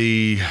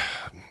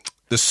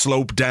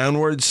slope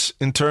downwards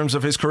in terms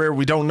of his career?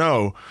 We don't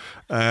know.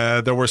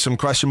 There were some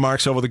question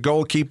marks over the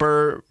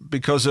goalkeeper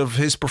because of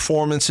his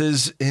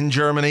performances in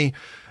Germany.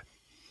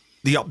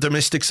 The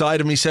optimistic side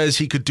of me says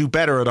he could do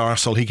better at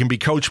Arsenal. He can be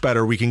coached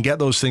better. We can get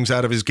those things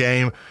out of his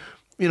game.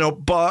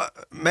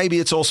 But maybe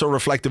it's also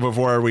reflective of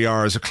where we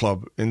are as a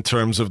club in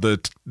terms of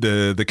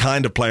the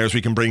kind of players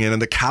we can bring in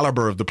and the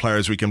caliber of the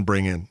players we can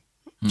bring in.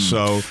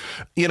 So,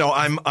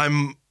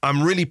 I'm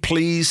really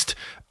pleased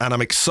and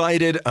I'm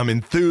excited. I'm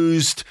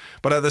enthused,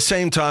 but at the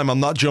same time, I'm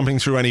not jumping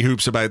through any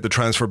hoops about the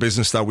transfer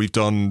business that we've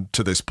done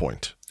to this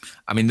point.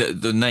 I mean,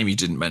 the name you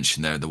didn't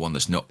mention there, the one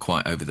that's not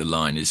quite over the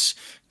line, is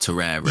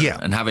Torreira. Yeah.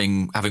 And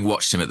having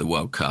watched him at the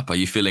World Cup, are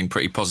you feeling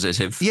pretty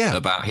positive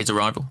about his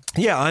arrival?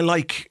 Yeah, I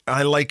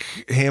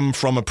like him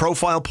from a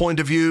profile point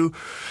of view.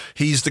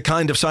 He's the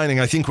kind of signing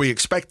I think we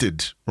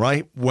expected,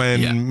 right?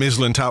 When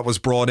Mislintat was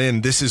brought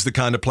in, this is the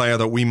kind of player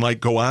that we might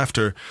go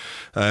after.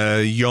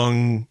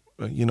 Young,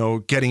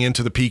 getting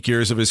into the peak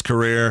years of his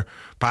career,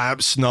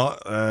 perhaps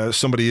not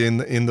somebody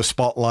in the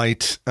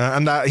spotlight,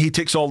 and that he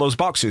ticks all those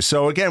boxes.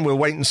 So again, we'll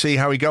wait and see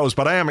how he goes,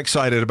 but I am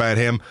excited about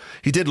him.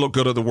 He did look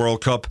good at the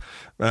World Cup.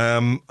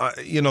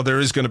 There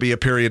is going to be a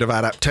period of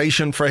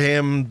adaptation for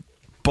him,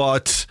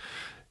 but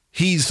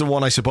he's the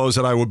one, I suppose,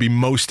 that I would be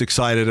most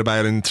excited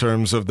about in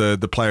terms of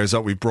the players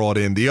that we've brought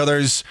in. The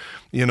others,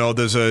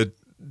 there's a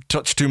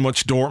touch too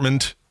much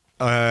Dortmund.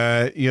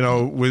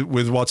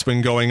 With what's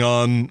been going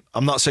on.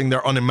 I'm not saying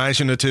they're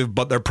unimaginative,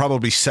 but they're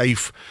probably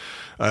safe,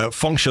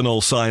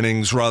 functional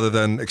signings rather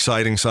than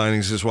exciting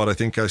signings is what I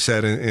think I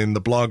said in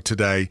the blog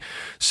today.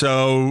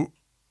 So,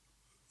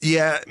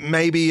 yeah,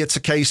 maybe it's a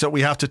case that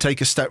we have to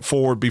take a step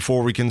forward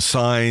before we can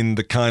sign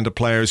the kind of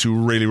players who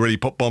really, really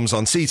put bums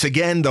on seats.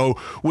 Again, though,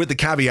 with the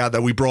caveat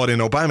that we brought in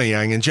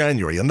Aubameyang in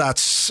January, and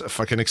that's a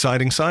fucking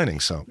exciting signing.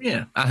 So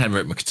yeah, and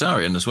Henrik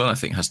Mkhitaryan as well, I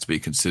think, has to be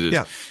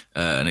considered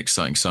an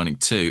exciting signing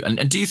too.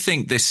 And do you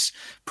think this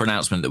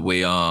pronouncement that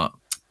we are,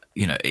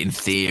 in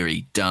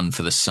theory, done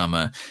for the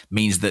summer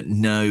means that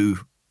no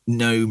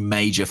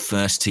major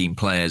first team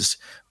players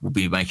will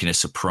be making a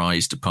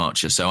surprise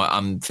departure? So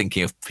I'm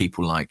thinking of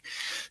people like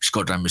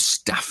Shkodran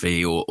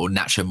Mustafi or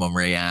Nacho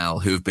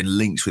Monreal, who have been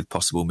linked with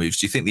possible moves.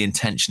 Do you think the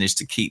intention is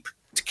to keep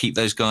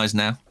those guys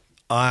now?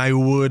 I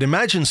would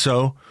imagine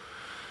so.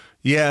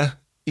 Yeah.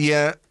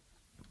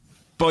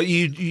 But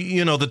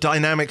the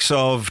dynamics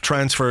of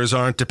transfers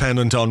aren't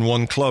dependent on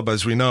one club,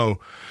 as we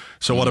know.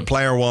 So what a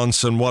player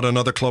wants and what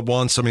another club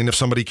wants. I mean, if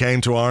somebody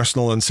came to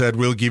Arsenal and said,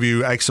 we'll give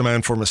you X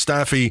amount for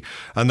Mustafi,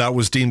 and that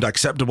was deemed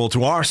acceptable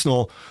to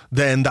Arsenal,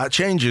 then that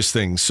changes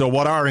things. So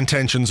what our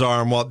intentions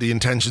are and what the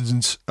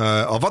intentions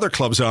of other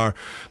clubs are,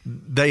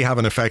 they have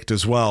an effect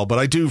as well. But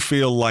I do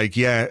feel like,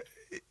 it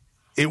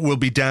will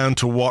be down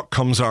to what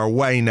comes our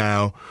way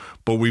now.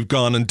 But we've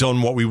gone and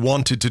done what we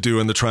wanted to do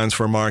in the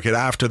transfer market.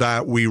 After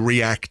that, we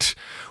react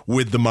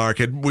with the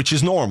market, which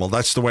is normal.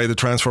 That's the way the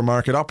transfer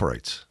market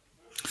operates.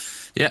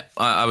 Yeah,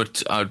 I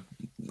would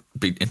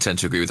intend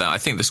to agree with that. I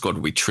think the squad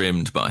will be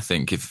trimmed, but I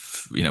think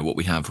if what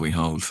we have, we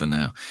hold for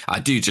now. I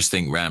do just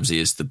think Ramsey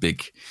is the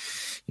big,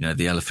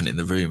 the elephant in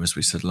the room, as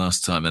we said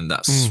last time, and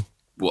that's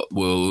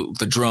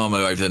the drama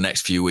over the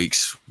next few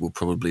weeks will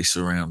probably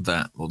surround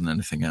that more than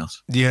anything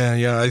else.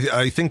 Yeah.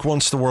 I think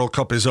once the World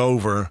Cup is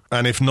over,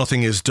 and if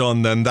nothing is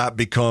done, then that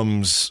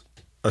becomes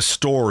a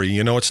story.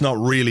 It's not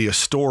really a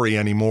story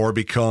anymore at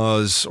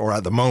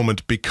the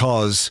moment,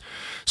 because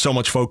so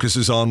much focus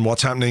is on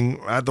what's happening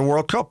at the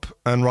World Cup,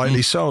 and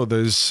rightly so.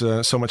 There's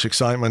so much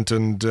excitement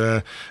and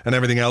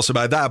everything else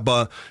about that.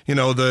 But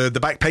the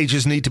back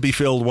pages need to be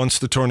filled once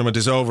the tournament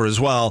is over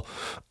as well.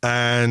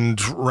 And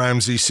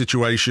Ramsey's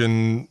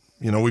situation,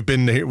 we've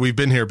been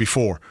here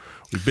before.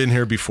 We've been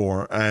here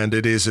before, and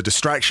it is a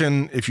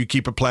distraction if you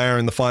keep a player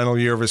in the final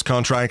year of his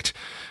contract.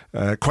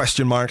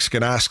 Question marks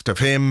get asked of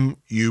him.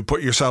 You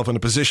put yourself in a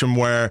position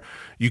where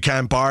you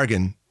can't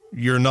bargain.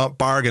 You're not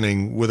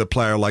bargaining with a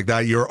player like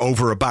that. You're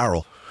over a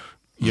barrel,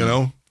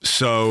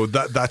 So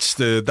that's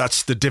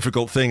the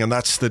difficult thing, and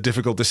that's the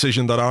difficult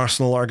decision that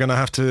Arsenal are going to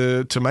have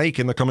to make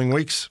in the coming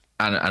weeks.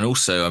 And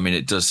also,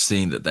 it does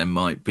seem that there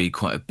might be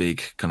quite a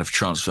big kind of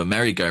transfer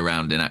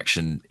merry-go-round in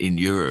action in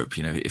Europe.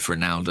 If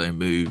Ronaldo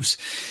moves,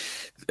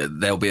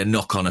 there'll be a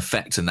knock-on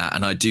effect in that.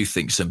 And I do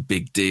think some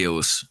big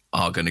deals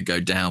are going to go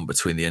down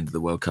between the end of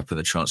the World Cup and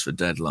the transfer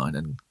deadline.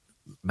 And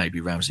maybe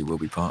Ramsey will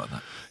be part of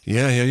that.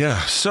 Yeah.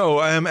 So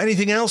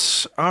anything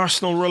else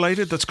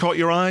Arsenal-related that's caught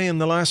your eye in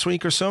the last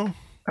week or so?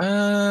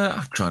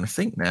 I'm trying to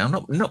think now.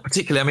 Not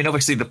particularly.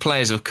 Obviously, the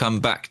players have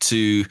come back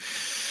to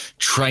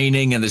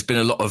training, and there's been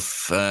a lot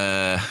of...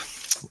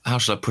 how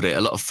should I put it?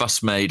 A lot of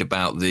fuss made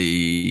about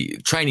the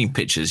training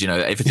pictures.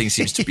 Everything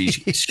seems to be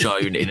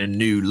shown in a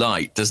new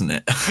light, doesn't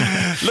it?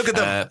 Look at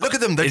them. Look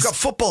at them. They've got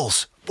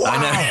footballs. Wow. I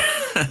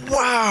know.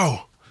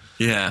 Wow.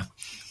 Yeah.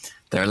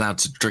 They're allowed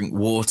to drink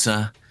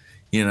water.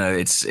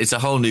 It's a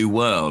whole new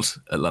world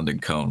at London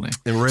Colney.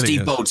 It really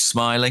Steve is. Bold's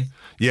smiling.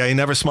 Yeah, he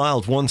never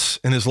smiled once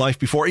in his life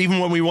before. Even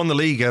when we won the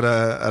league at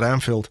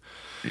Anfield.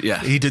 Yeah.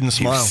 He didn't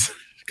smile.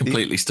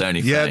 Completely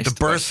stony-faced. Yeah,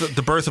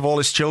 the birth of all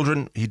his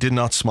children, he did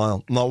not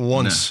smile. Not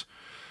once.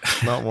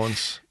 No. Not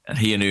once. And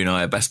he and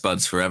Unai are best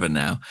buds forever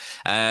now.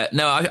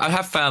 I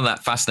have found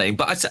that fascinating.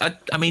 But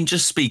I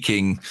just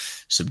speaking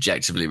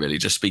subjectively, really,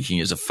 just speaking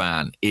as a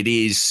fan, it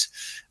is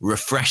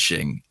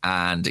refreshing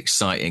and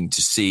exciting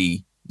to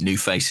see new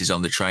faces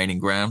on the training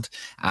ground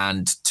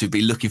and to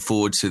be looking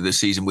forward to the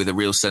season with a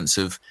real sense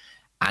of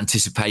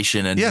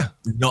anticipation and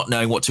not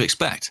knowing what to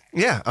expect.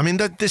 Yeah,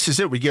 this is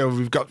it.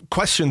 We've got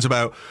questions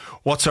about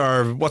what's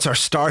our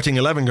starting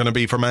 11 going to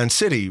be for Man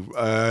City.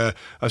 I've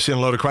seen a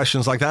lot of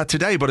questions like that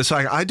today, but it's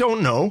like, I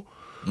don't know.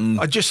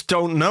 I just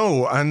don't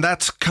know, and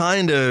that's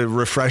kind of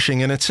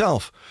refreshing in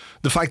itself.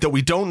 The fact that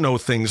we don't know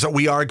things, that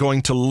we are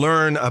going to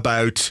learn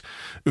about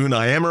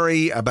Unai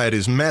Emery, about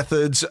his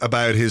methods,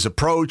 about his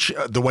approach,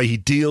 the way he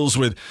deals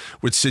with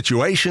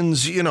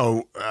situations.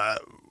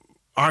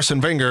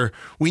 Arsene Wenger,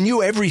 we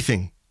knew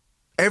everything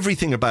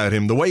about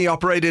him, the way he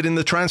operated in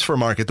the transfer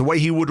market, the way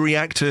he would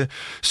react to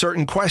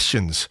certain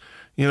questions.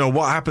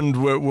 What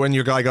happened when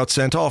your guy got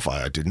sent off?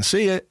 I didn't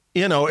see it.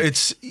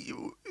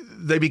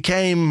 They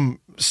became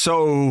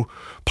so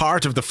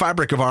part of the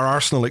fabric of our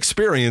Arsenal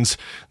experience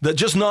that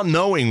just not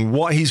knowing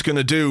what he's going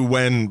to do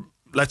when,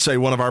 let's say,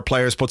 one of our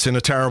players puts in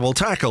a terrible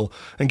tackle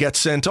and gets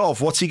sent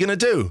off, what's he going to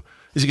do?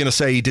 Is he going to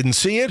say he didn't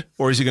see it?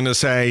 Or is he going to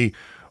say,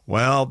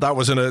 well, that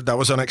was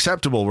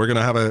unacceptable, we're going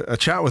to have a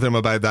chat with him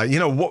about that?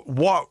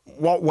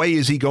 What way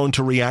is he going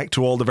to react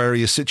to all the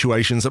various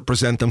situations that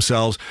present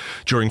themselves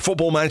during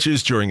football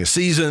matches, during a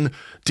season,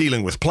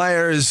 dealing with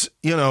players?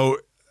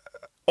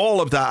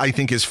 All of that, I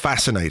think, is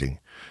fascinating.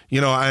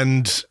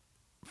 And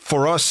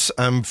for us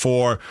and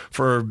for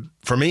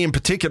me in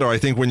particular, I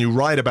think when you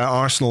write about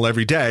Arsenal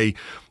every day,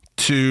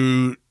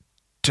 to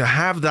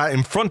have that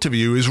in front of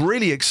you is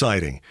really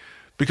exciting.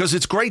 Because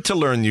it's great to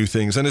learn new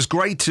things, and it's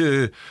great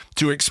to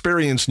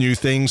experience new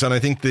things. And I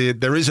think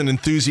there is an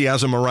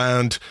enthusiasm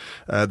around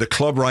the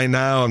club right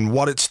now and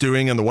what it's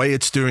doing and the way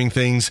it's doing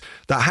things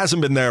that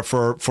hasn't been there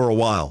for a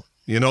while.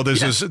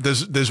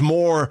 There's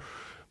more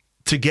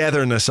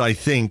togetherness, I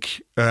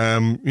think.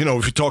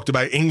 If you talked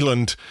about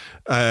England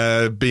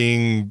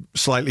being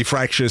slightly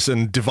fractious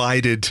and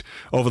divided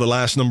over the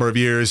last number of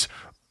years,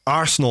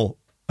 Arsenal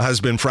has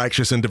been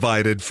fractious and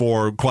divided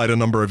for quite a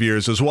number of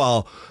years as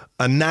well.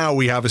 And now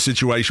we have a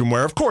situation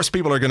where, of course,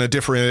 people are going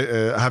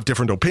to have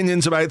different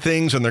opinions about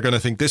things, and they're going to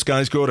think this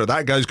guy's good or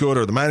that guy's good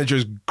or the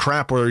manager's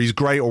crap or he's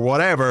great or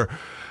whatever.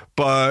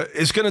 But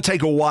it's going to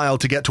take a while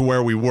to get to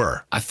where we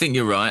were. I think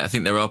you're right. I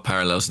think there are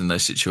parallels in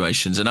those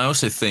situations. And I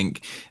also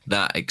think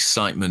that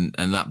excitement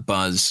and that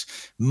buzz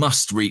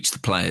must reach the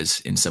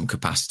players in some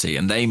capacity,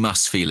 and they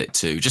must feel it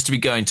too. Just to be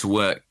going to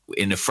work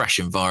in a fresh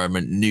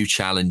environment, new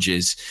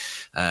challenges,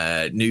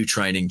 new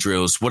training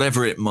drills,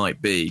 whatever it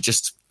might be,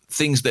 just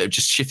things that have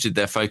just shifted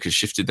their focus,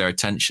 shifted their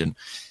attention,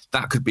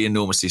 that could be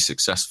enormously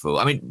successful.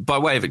 By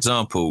way of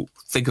example,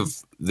 think of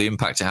the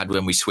impact it had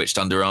when we switched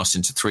under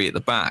Arsenal to 3 at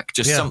the back.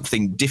 Just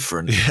something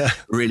different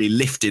really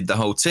lifted the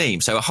whole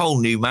team. So a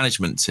whole new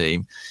management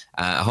team,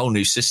 a whole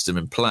new system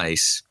in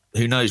place.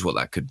 Who knows what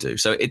that could do?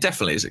 So it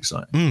definitely is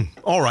exciting.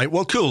 All right,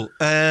 well, cool.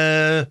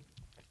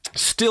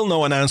 Still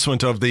no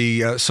announcement of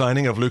the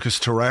signing of Lucas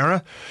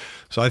Torreira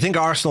So I think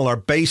Arsenal are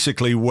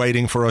basically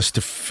waiting for us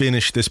to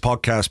finish this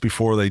podcast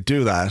before they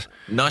do that.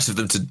 Nice of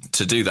them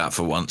to do that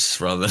for once,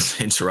 rather than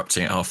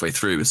interrupting it halfway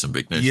through with some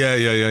big news. Yeah.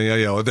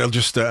 Well, they'll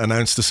just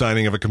announce the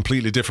signing of a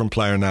completely different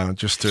player now,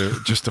 just to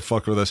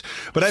fuck with us.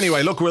 But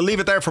anyway, look, we'll leave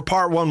it there for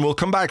part 1. We'll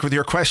come back with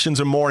your questions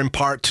and more in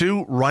part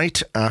 2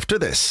 right after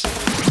this.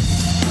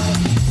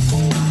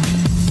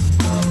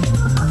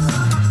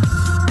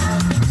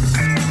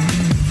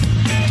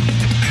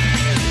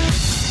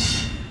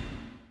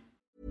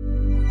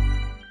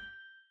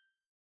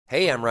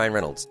 Hey, I'm Ryan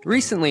Reynolds.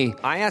 Recently,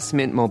 I asked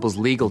Mint Mobile's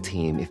legal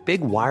team if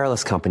big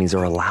wireless companies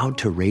are allowed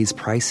to raise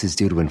prices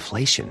due to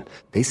inflation.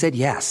 They said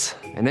yes.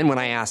 And then when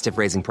I asked if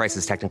raising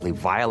prices technically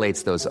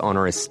violates those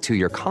onerous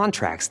 2-year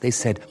contracts, they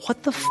said,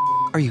 "What the f***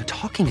 are you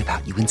talking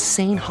about, you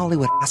insane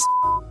Hollywood ass?"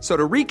 So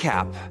to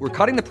recap, we're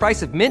cutting the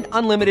price of Mint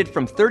Unlimited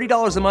from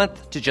 $30 a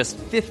month to just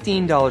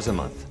 $15 a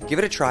month. Give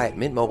it a try at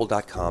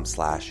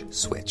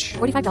mintmobile.com/switch.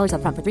 $45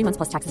 up front for 3 months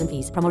plus taxes and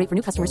fees. Promo rate for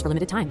new customers for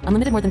limited time.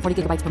 Unlimited more than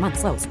 40 gigabytes per month.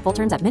 Slows full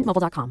terms at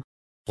mintmobile.com.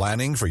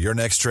 Planning for your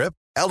next trip?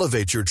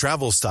 Elevate your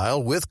travel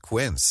style with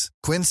Quince.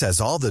 Quince has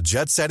all the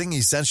jet-setting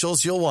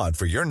essentials you'll want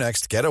for your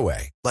next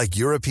getaway, like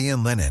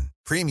European linen,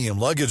 premium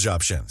luggage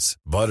options,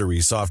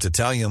 buttery soft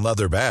Italian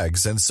leather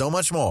bags, and so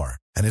much more.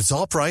 And it's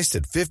all priced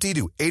at 50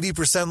 to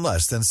 80%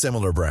 less than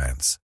similar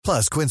brands.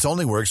 Plus, Quince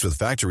only works with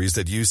factories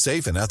that use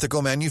safe and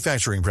ethical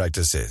manufacturing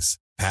practices.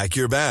 Pack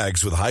your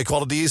bags with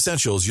high-quality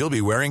essentials you'll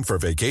be wearing for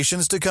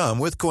vacations to come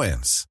with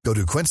Quince. Go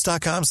to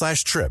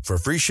quince.com/trip for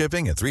free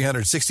shipping and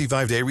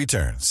 365-day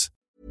returns.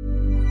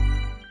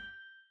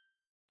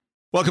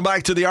 Welcome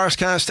back to the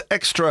Arscast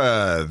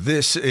Extra.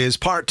 This is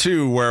part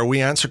 2 where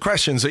we answer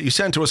questions that you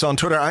sent to us on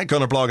Twitter at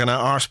Gunnerblog and at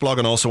Arsblog,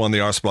 and also on the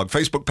Arsblog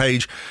Facebook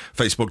page,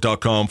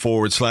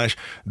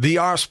 facebook.com/the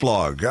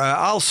Arsblog.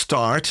 I'll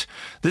start.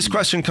 This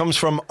question comes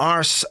from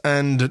Ars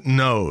and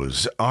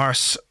Nose,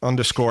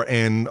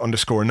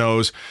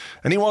 Ars_N_Nose,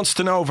 and he wants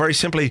to know very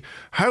simply,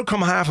 how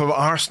come half of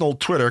Arsenal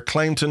Twitter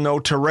claim to know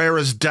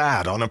Torreira's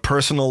dad on a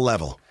personal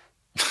level?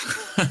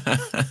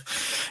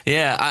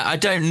 Yeah, I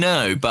don't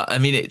know, but I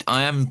mean,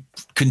 I am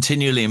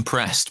continually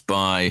impressed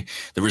by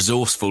the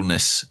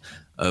resourcefulness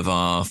of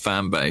our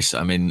fan base.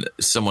 I mean,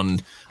 I saw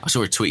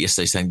a tweet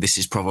yesterday saying this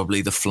is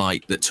probably the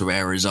flight that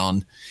Torreira is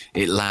on.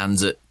 It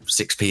lands at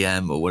 6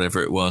 p.m. or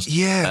whatever it was.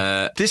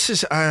 Yeah, this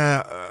is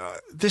the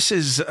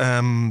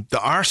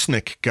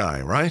arsenic guy,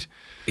 right?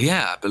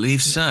 Yeah, I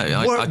believe so.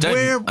 I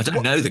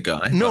don't know the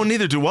guy. No,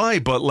 neither do I.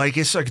 But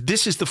it's like,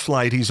 this is the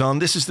flight he's on.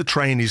 This is the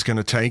train he's going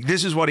to take.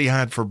 This is what he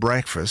had for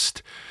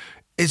breakfast.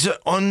 It's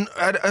an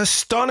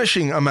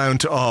astonishing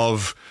amount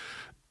of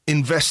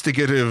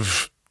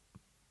investigative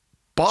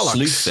bollocks.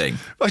 Sleuthing.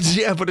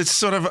 Yeah, but it's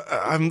sort of,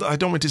 I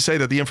don't mean to say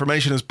that the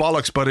information is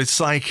bollocks, but it's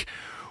like,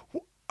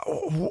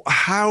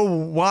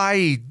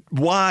 why?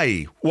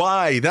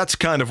 That's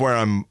kind of where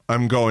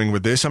I'm going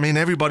with this. I mean,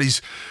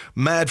 everybody's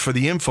mad for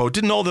the info.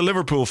 Didn't all the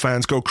Liverpool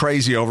fans go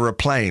crazy over a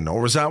plane,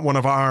 or was that one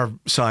of our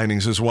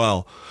signings as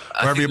well?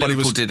 Where everybody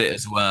Liverpool did it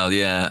as well.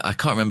 Yeah, I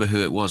can't remember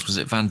who it was. Was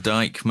it Van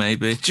Dijk?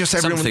 Maybe just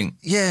everyone. Something.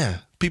 Yeah.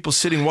 People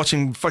sitting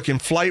watching fucking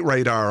flight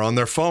radar on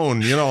their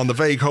phone, on the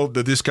vague hope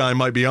that this guy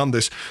might be on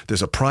this.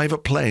 There's a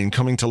private plane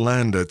coming to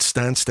land at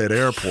Stansted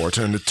Airport,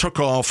 and it took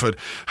off at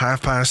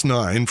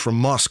 9:30 from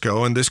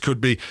Moscow, and this could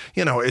be,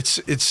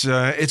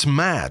 it's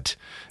mad.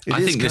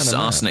 I think this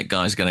arsenic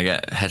guy's going to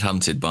get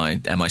headhunted by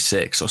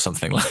MI6 or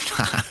something like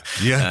that.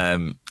 Yeah.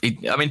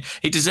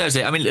 He deserves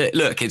it. I mean,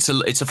 look, it's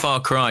a far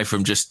cry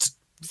from just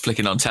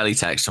flicking on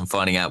teletext and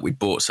finding out we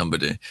bought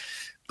somebody.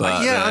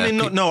 But,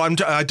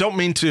 I don't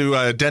mean to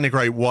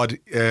denigrate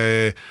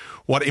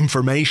what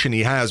information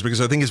he has, because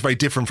I think it's very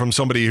different from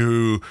somebody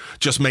who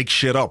just makes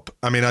shit up.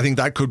 I mean, I think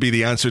that could be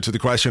the answer to the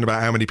question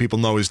about how many people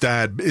know his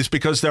dad, is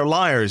because they're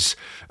liars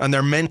and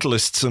they're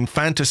mentalists and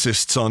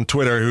fantasists on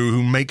Twitter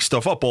who make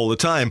stuff up all the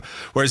time.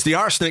 Whereas the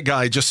arsenic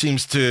guy just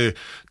seems to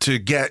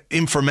get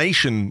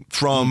information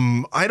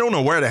from, I don't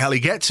know where the hell he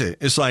gets it.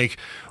 It's like,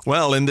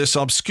 well, in this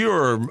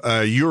obscure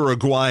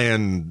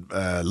Uruguayan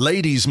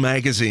ladies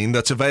magazine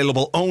that's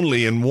available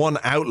only in one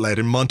outlet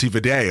in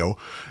Montevideo,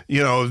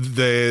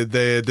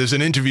 there's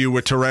an interview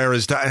with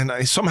Torreira's dad,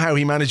 and somehow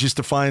he manages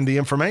to find the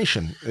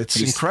information.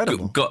 He's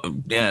incredible. Got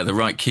the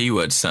right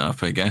keywords set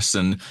up, I guess,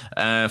 and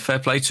fair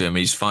play to him.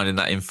 He's finding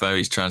that info,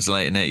 he's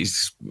translating it,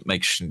 he's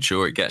making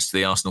sure it gets to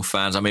the Arsenal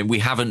fans. I mean, we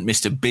haven't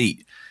missed a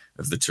beat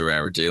of the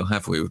Torreira deal,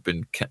 have we? We've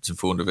been kept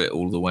informed of it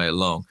all the way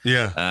along.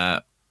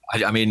 Yeah.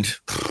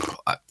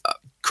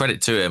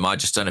 Credit to him. I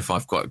just don't know if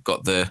I've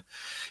got the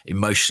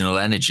emotional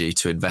energy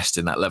to invest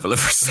in that level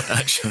of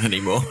research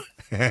anymore.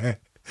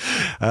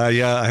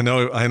 I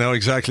know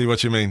exactly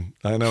what you mean.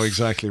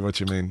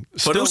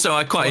 But also,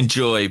 I quite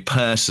enjoy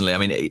personally. I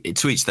mean, it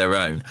to each their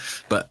own.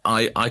 But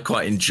I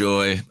quite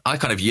enjoy. I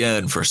kind of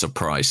yearn for a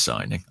surprise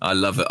signing. I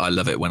love it. I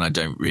love it when I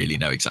don't really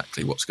know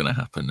exactly what's going to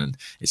happen, and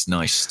it's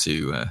nice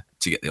to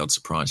get the odd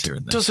surprise here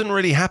and there. Doesn't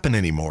really happen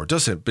anymore,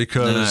 does it?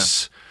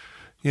 Because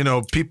You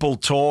know, people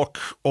talk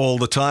all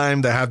the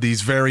time. They have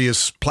these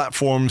various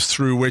platforms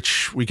through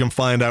which we can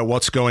find out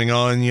what's going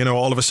on. You know,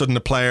 all of a sudden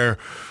a player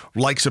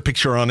likes a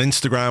picture on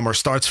Instagram or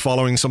starts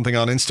following something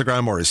on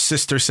Instagram, or his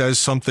sister says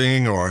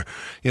something, or,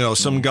 you know,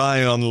 some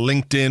guy on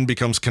LinkedIn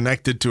becomes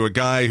connected to a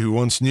guy who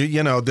once knew.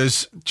 You know,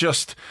 there's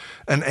just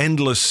an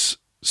endless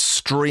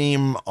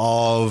stream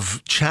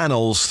of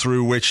channels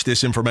through which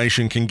this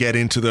information can get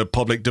into the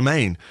public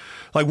domain.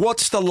 Like,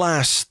 what's the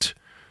last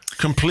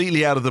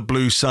completely out of the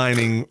blue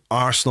signing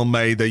Arsenal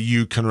made that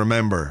you can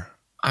remember?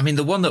 I mean,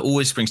 the one that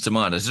always springs to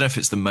mind, I don't know if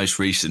it's the most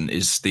recent,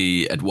 is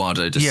the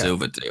Eduardo da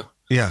Silva deal.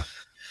 Yeah.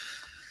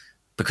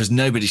 Because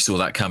nobody saw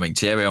that coming.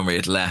 Thierry Henry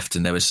had left,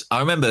 and I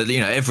remember, you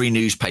know, every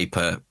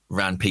newspaper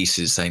ran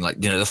pieces saying, like,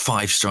 you know, the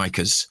 5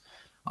 strikers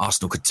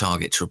Arsenal could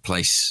target to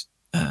replace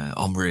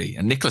Henry.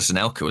 And Nicolas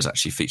Anelka was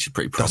actually featured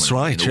pretty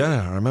prominently. That's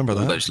right, I remember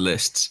that. All those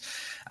lists.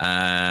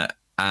 And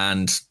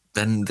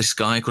then this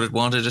guy called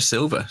Eduardo da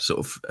Silva sort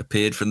of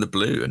appeared from the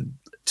blue. And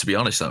to be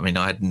honest, I mean,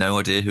 I had no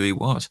idea who he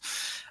was.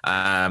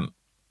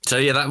 So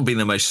yeah, that would be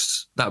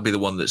the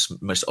one that's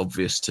most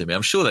obvious to me.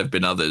 I'm sure there've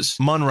been others.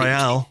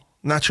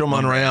 Nacho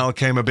Monreal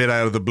came a bit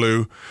out of the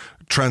blue,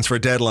 transfer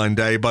deadline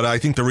day, but I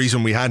think the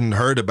reason we hadn't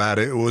heard about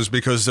it was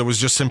because there was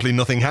just simply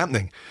nothing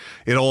happening.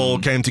 It all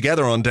came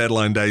together on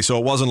deadline day, so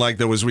it wasn't like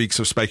there was weeks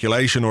of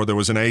speculation or there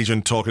was an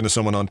agent talking to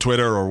someone on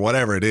Twitter or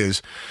whatever it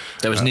is.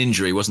 There was an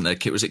injury, wasn't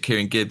there? Was it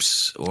Kieran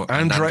Gibbs or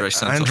Andre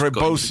Santos?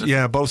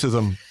 Both of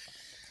them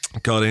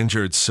got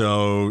injured.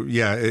 So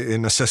yeah, it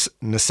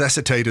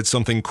necessitated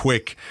something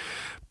quick.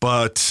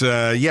 But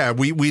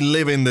we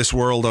live in this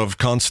world of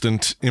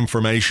constant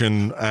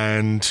information,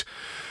 and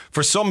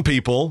for some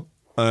people,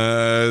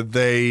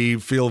 they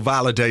feel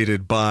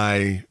validated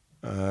by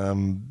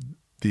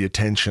the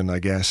attention, I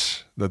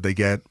guess, that they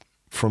get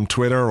from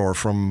Twitter or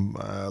from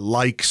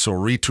likes or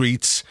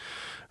retweets.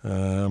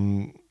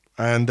 And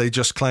they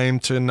just claim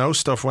to know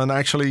stuff when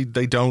actually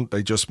they don't.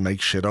 They just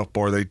make shit up,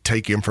 or they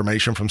take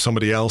information from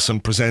somebody else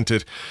and present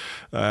it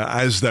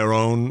as their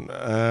own.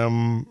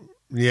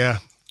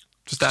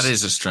 That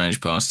is a strange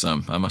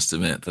pastime, I must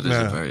admit. That is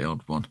a very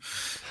odd one.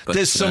 But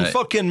there's some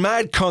fucking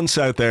mad cunts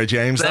out there,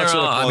 James. That's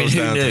what it boils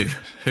down to.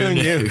 Who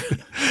knew?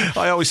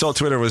 I always thought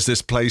Twitter was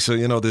this place,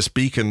 this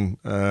beacon,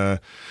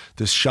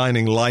 this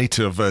shining light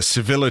of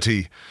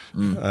civility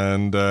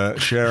and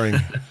sharing.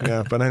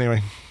 Yeah, but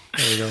anyway,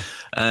 there you go.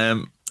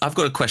 I've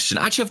got a question.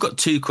 Actually, I've got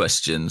 2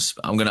 questions.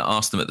 I'm going to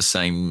ask them at the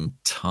same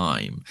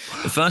time.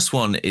 The first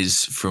one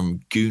is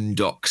from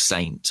Goondock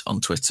Saint on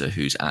Twitter,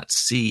 who's at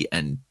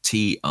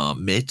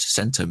CNTR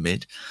Centre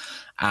Mid.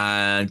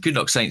 And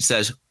Goondock Saint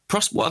says,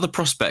 what are the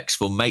prospects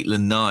for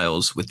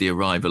Maitland-Niles with the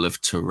arrival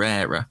of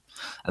Torreira?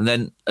 And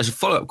then as a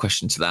follow-up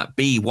question to that,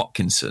 B.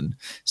 Watkinson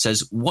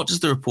says, what does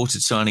the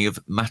reported signing of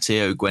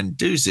Matteo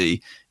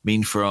Guendouzi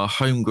mean for our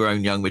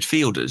homegrown young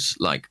midfielders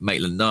like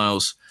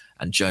Maitland-Niles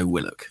and Joe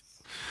Willock?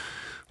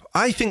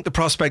 I think the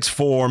prospects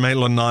for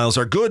Maitland-Niles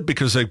are good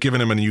because they've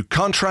given him a new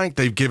contract.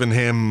 They've given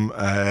him,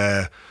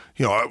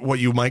 what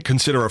you might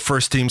consider a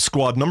first-team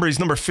squad number. He's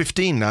number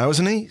 15 now,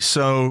 isn't he?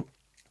 So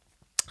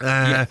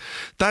that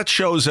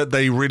shows that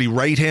they really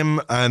rate him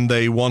and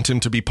they want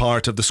him to be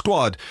part of the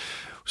squad.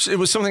 It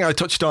was something I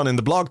touched on in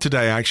the blog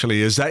today,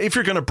 actually, is that if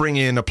you're going to bring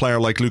in a player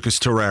like Lucas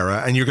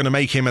Torreira and you're going to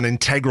make him an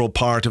integral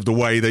part of the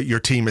way that your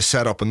team is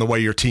set up and the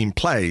way your team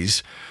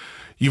plays,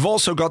 you've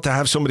also got to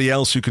have somebody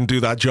else who can do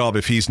that job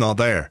if he's not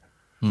there,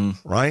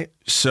 right?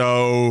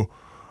 So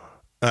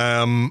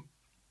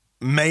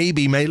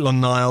maybe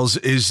Maitland-Niles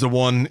is the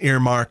one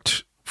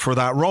earmarked for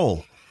that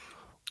role.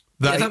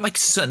 That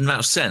makes a certain amount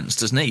of sense,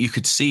 doesn't it? You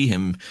could see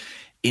him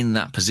in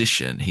that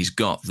position. He's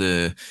got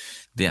the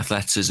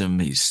athleticism.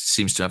 He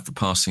seems to have the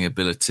passing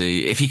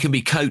ability. If he can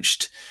be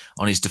coached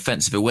on his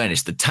defensive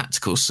awareness, the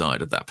tactical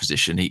side of that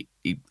position, he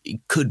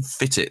could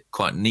fit it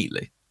quite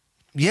neatly.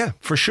 Yeah,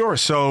 for sure.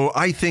 So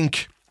I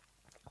think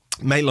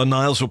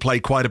Maitland-Niles will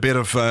play quite a bit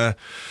of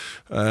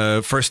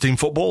first-team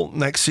football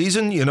next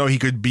season. You know, he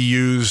could be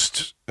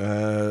used.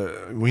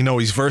 We know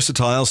he's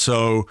versatile,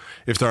 so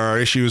if there are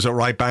issues at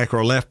right back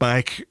or left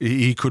back,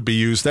 he could be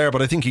used there.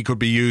 But I think he could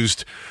be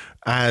used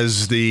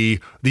as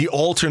the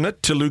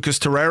alternate to Lucas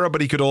Torreira,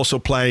 but he could also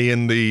play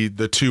in the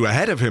 2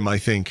 ahead of him, I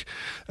think,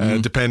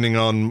 depending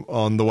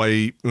on the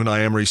way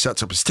Unai Emery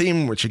sets up his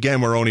team, which, again,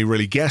 we're only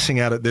really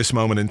guessing at this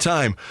moment in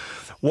time.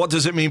 What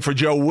does it mean for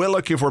Joe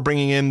Willock if we're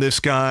bringing in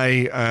this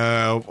guy?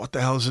 What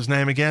the hell is his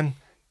name again?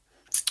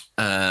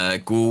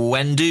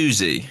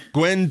 Guendouzi.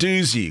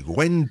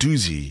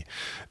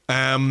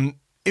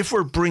 If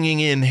we're bringing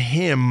in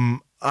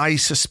him, I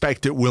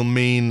suspect it will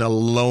mean a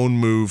loan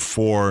move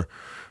for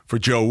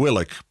Joe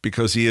Willock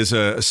because he is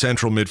a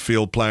central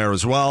midfield player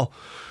as well.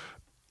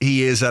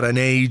 He is at an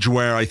age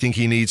where I think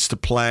he needs to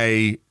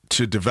play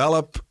to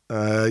develop.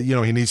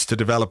 He needs to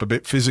develop a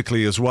bit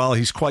physically as well.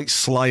 He's quite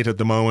slight at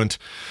the moment.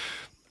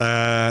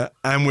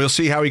 And we'll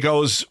see how he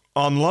goes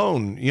on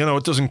loan. You know,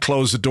 it doesn't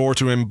close the door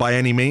to him by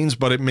any means,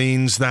 but it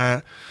means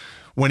that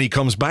when he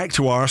comes back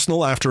to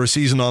Arsenal after a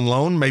season on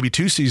loan, maybe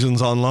 2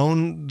 seasons on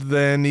loan,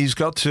 then he's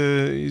got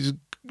to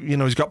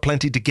he's got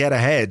plenty to get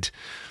ahead,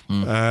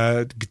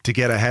 to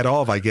get ahead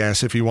of, I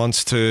guess, if he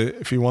wants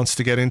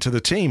to get into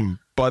the team.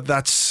 But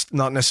that's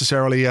not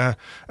necessarily a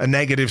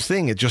negative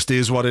thing. It just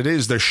is what it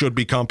is. There should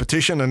be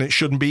competition, and it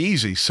shouldn't be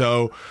easy.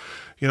 So,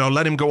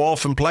 let him go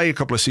off and play a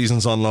couple of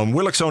seasons on loan.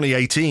 Willock's only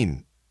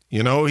 18.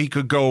 He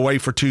could go away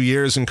for 2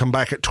 years and come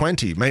back at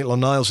 20.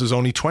 Maitland-Niles is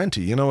only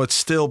 20. It's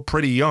still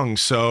pretty young.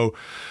 So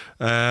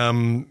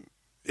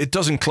it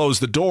doesn't close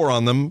the door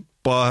on them,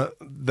 but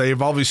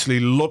they've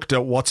obviously looked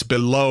at what's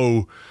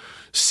below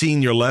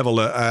senior level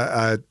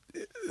at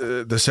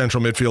the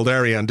central midfield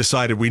area and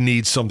decided we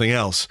need something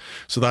else.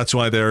 So that's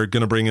why they're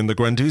going to bring in the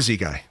Guendouzi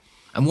guy.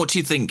 And what do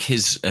you think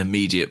his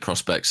immediate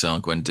prospects are,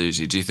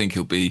 Guendouzi? Do you think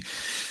he'll be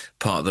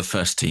part of the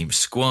first team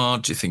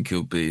squad? Do you think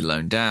he'll be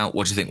loaned out?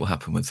 What do you think will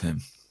happen with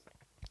him?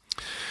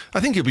 I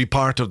think he'll be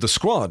part of the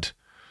squad.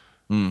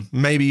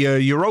 Maybe a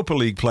Europa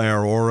League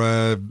player or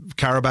a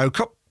Carabao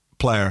Cup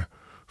player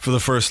for the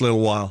first little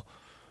while.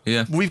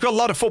 Yeah, we've got a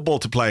lot of football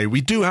to play. We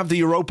do have the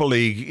Europa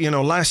League.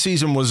 Last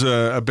season was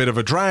a bit of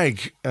a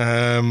drag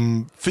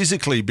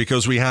physically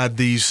because we had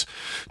these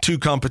two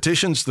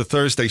competitions, the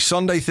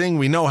Thursday-Sunday thing.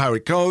 We know how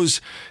it goes.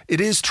 It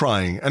is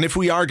trying. And if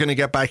we are going to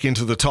get back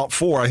into the top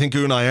four, I think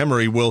Unai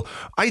Emery will.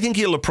 I think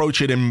he'll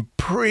approach it in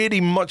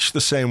pretty much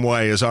the same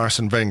way as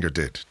Arsene Wenger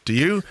did. Do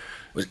you?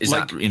 Is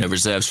that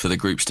reserves for the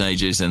group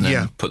stages and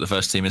then put the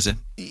first teamers in?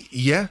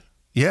 Yeah.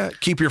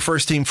 Keep your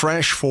first team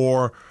fresh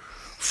for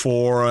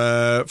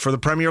the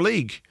Premier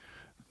League.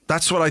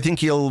 That's what I think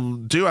he'll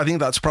do. I think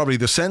that's probably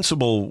the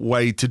sensible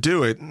way to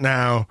do it.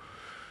 Now,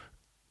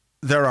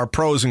 there are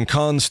pros and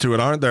cons to it,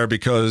 aren't there?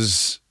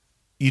 Because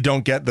you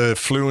don't get the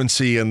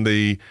fluency and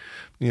the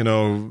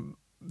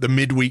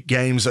midweek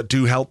games that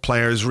do help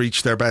players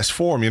reach their best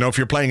form. If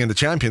you're playing in the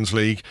Champions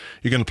League,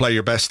 you're going to play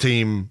your best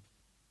team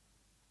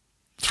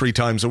 3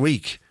 times a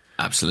week.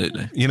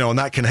 Absolutely. And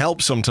that can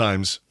help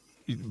sometimes.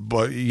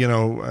 But,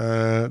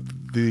 the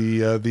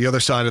other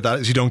side of that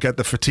is you don't get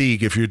the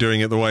fatigue if you're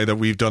doing it the way that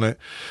we've done it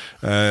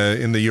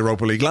in the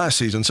Europa League last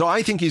season. So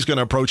I think he's going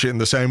to approach it in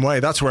the same way.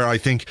 That's where I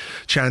think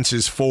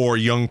chances for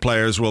young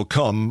players will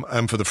come,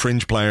 and for the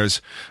fringe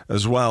players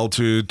as well,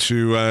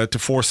 to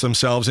force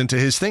themselves into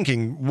his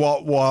thinking.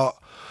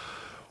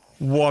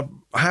 What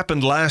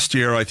happened last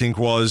year, I think,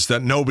 was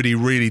that nobody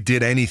really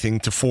did anything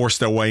to force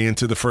their way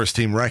into the first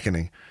team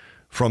reckoning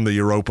from the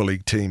Europa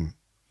League team.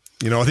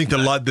 I think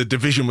the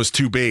division was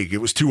too big. It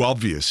was too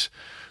obvious.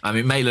 I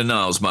mean,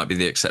 Maitland-Niles might be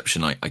the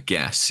exception, I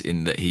guess,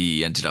 in that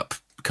he ended up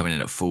coming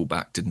in at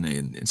fullback, didn't he,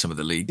 in some of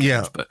the league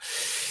games? But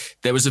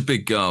there was a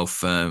big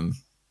gulf.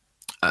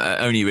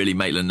 Only really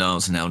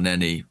Maitland-Niles and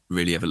Elneny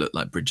really ever looked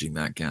like bridging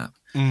that gap.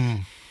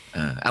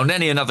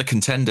 Elneny, another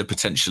contender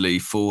potentially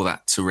for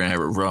that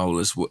Torreira role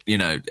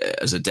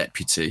as a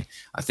deputy.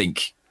 I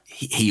think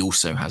he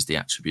also has the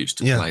attributes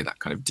to play that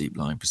kind of deep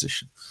line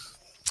position.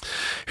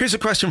 Here's a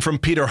question from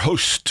Peter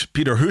Hust,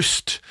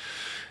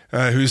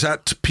 who's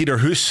at Peter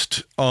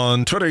Hust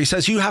on Twitter. He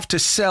says, you have to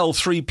sell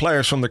 3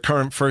 players from the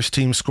current first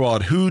team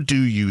squad. Who do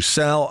you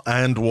sell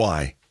and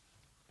why?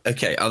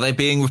 Okay, are they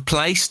being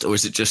replaced, or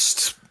is it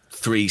just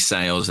 3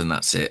 sales and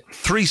that's it?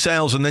 3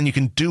 sales, and then you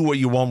can do what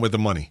you want with the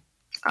money.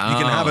 You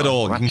can have it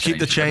all. You can keep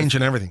the change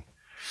and everything.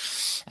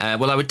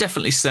 Well, I would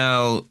definitely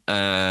sell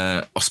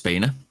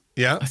Ospina,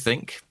 I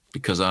think,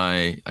 because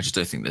I just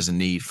don't think there's a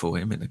need for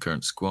him in the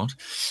current squad.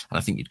 And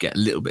I think you'd get a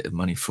little bit of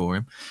money for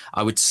him.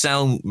 I would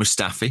sell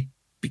Mustafi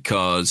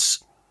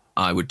because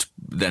I would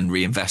then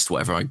reinvest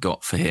whatever I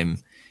got for him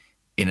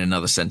in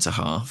another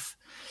centre-half.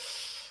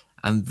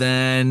 And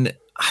then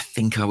I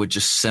think I would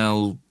just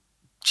sell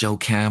Joel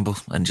Campbell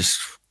and just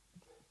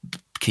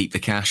keep the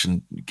cash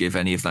and give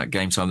any of that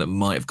game time that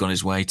might have gone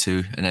his way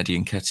to an Eddie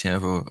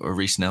Nketiah or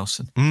Reece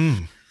Nelson.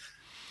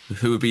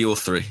 Who would be your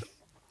 3?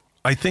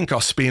 I think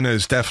Ospina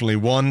is definitely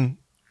one.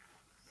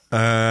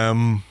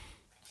 I'm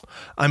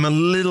a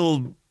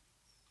little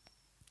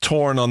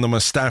torn on the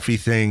Mustafi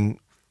thing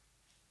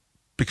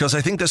because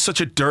I think there's such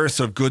a dearth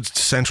of good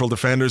central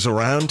defenders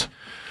around.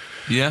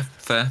 Yeah,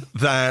 fair.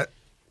 That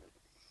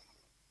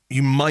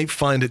you might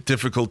find it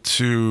difficult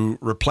to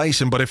replace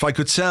him. But if I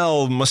could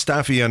sell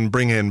Mustafi and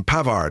bring in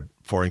Pavard,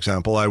 for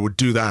example, I would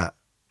do that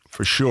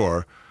for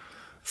sure.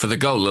 For the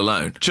goal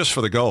alone? Just for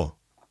the goal.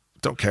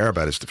 Don't care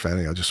about his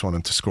defending. I just want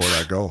him to score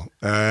that goal.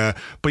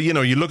 But,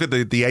 you look at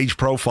the age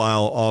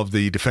profile of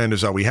the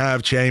defenders that we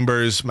have.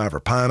 Chambers,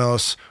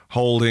 Mavropanos,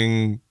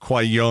 Holding,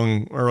 quite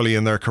young, early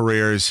in their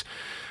careers.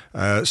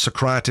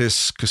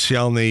 Socrates,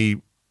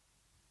 Koscielny,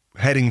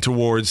 heading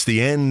towards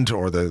the end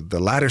or the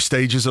latter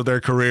stages of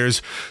their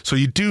careers. So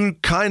you do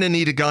kind of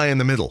need a guy in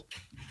the middle.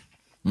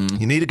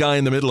 You need a guy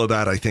in the middle of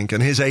that, I think.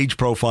 And his age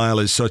profile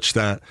is such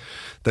that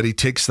he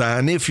ticks that.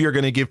 And if you're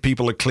going to give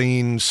people a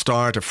clean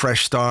start, a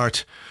fresh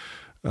start,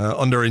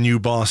 under a new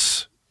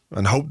boss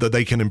and hope that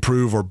they can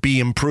improve or be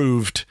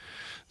improved,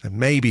 then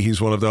maybe he's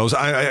one of those.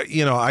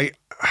 I'm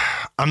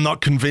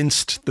not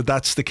convinced that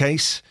that's the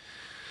case.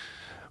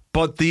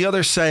 But the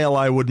other sale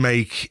I would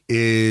make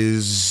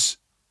is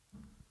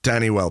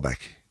Danny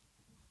Welbeck.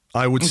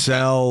 I would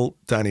sell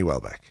Danny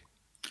Welbeck.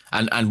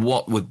 And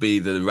what would be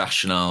the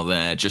rationale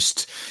there?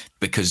 Just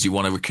because you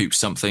want to recoup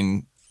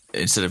something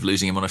instead of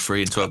losing him on a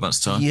free in 12 months'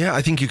 time? Yeah,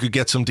 I think you could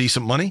get some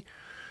decent money.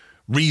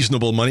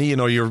 Reasonable money.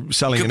 You're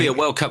selling... Could be a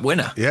World Cup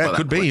winner. Yeah, it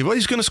could be. Well,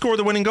 he's going to score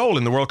the winning goal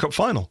in the World Cup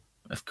final.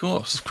 Of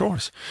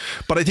course.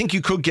 But I think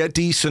you could get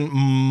decent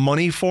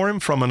money for him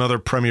from another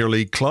Premier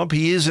League club.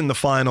 He is in the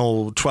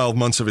final 12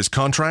 months of his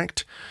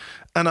contract.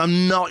 And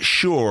I'm not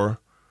sure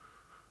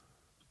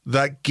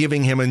that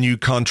giving him a new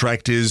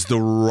contract is the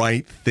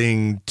right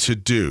thing to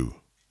do.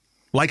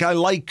 I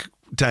like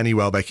Danny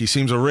Welbeck. He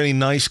seems a really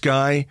nice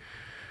guy.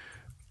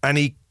 And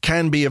he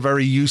can be a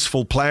very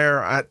useful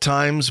player at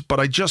times, but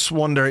I just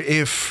wonder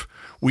if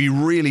we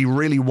really,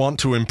 really want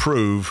to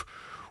improve,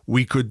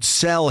 we could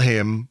sell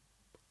him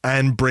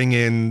and bring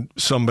in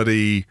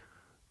somebody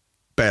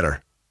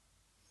better.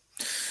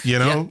 You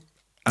know?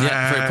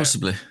 Yeah, very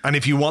possibly. And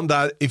if you want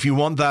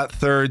that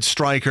third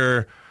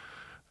striker,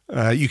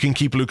 you can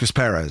keep Lucas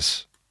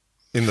Perez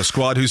in the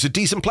squad, who's a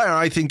decent player.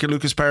 I think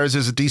Lucas Perez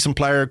is a decent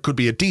player, could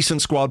be a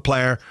decent squad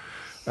player,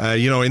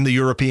 in the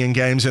European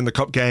games, in the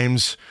cup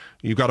games.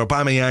 You've got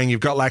Aubameyang, you've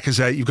got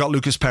Lacazette, you've got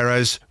Lucas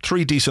Perez,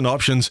 3 decent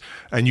options,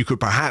 and you could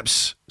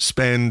perhaps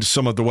spend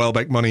some of the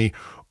Welbeck money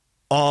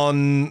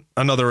on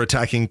another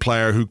attacking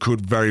player who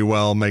could very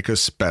well make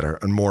us better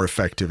and more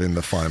effective in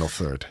the final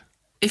third.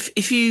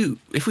 If we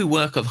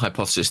work on the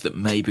hypothesis that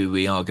maybe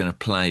we are going to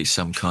play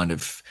some kind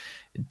of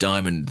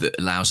diamond that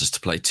allows us to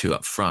play 2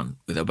 up front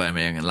with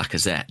Aubameyang and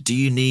Lacazette, do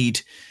you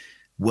need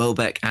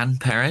Welbeck and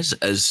Perez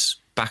as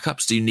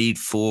backups? Do you need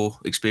 4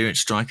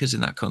 experienced strikers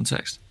in that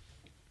context?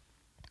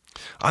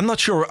 I'm not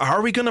sure. Are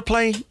we going to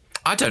play?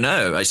 I don't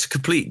know. It's a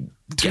complete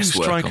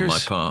guesswork on my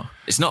part.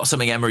 It's not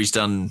something Emery's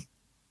done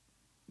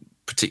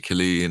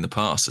particularly in the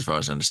past, as far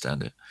as I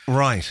understand it.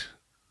 Right.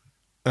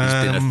 He's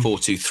been a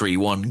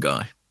 4-2-3-1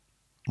 guy.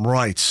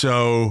 Right.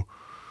 So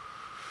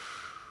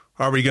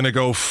are we going to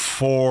go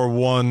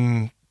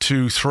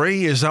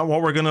 4-1-2-3? Is that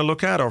what we're going to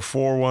look at? Or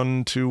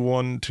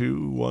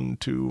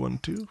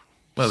 4-1-2-1-2-1-2-1-2?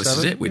 Well, this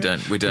is it. We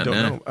don't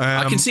know.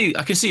 I can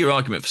see your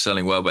argument for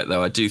selling Welbeck,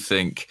 though. I do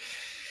think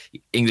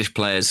English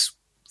players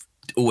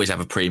always have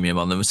a premium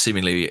on them,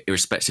 seemingly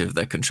irrespective of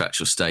their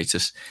contractual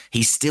status.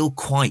 He's still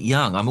quite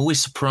young. I'm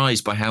always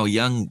surprised by how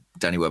young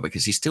Danny Welbeck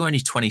is. He's still only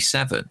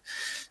 27.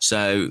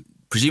 So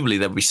presumably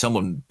there'll be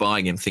someone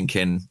buying him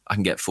thinking, I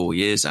can get 4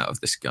 years out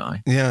of this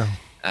guy. Yeah.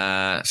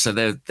 So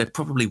there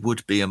probably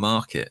would be a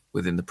market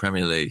within the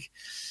Premier League.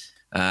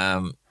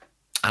 And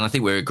I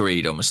think we're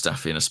agreed on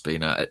Mustafi and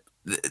Ospina.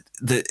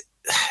 The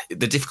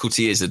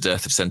difficulty is the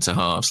dearth of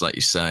centre-halves, like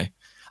you say.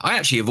 I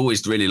actually have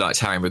always really liked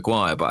Harry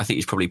Maguire, but I think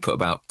he's probably put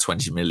about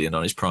 20 million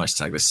on his price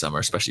tag this summer,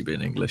 especially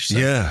being English. So.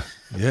 Yeah.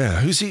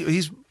 Who's he?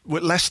 He's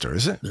with Leicester,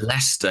 is it?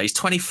 Leicester. He's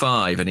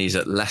 25 and he's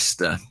at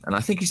Leicester. And I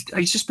think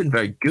he's just been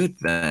very good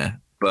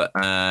there. But,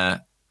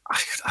 I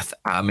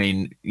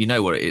mean, you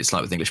know what it's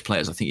like with English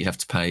players. I think you have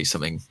to pay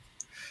something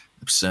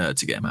absurd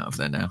to get him out of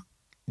there now.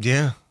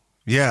 Yeah.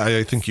 Yeah,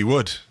 I think you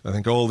would. I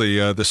think all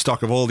the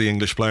stock of all the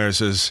English players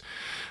has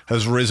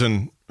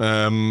risen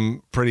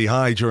pretty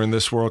high during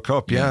this World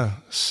Cup. Yeah.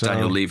 So,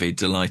 Daniel Levy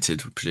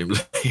delighted,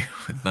 presumably,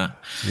 with that.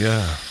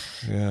 Yeah.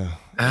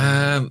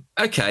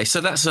 Okay,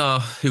 so that's our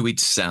who we'd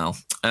sell.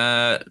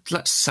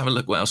 Let's have a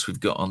look what else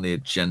we've got on the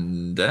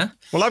agenda.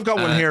 Well, I've got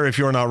one here if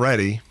you're not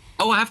ready.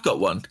 Oh, I have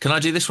got one. Can I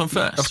do this one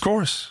first? Of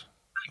course.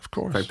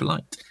 Very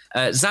polite.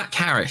 Zach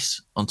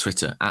Harris on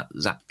Twitter, at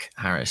Zach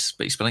Harris,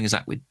 but he's spelling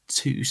Zach with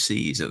 2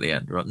 C's at the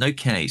end, right? No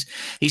K's.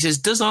 He says,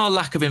 does our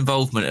lack of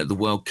involvement at the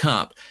World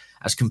Cup,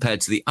 as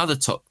compared to the other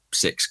top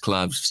 6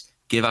 clubs,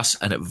 give us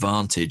an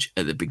advantage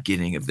at the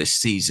beginning of this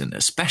season,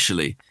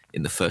 especially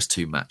in the first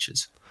 2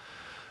 matches?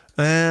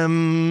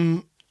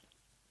 I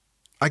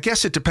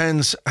guess it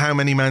depends how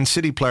many Man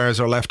City players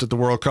are left at the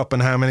World Cup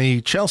and how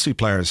many Chelsea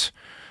players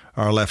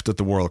are left at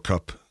the World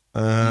Cup.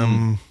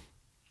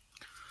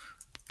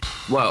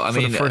 Well, I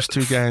mean, the first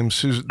 2 games,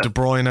 who's De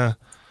Bruyne,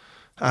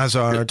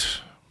 Hazard.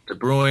 De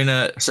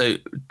Bruyne,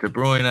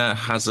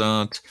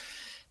 Hazard.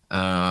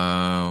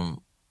 I'm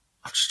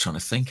just trying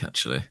to think,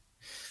 actually.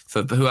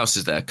 For who else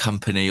is there?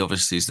 Company,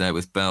 obviously, is there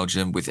with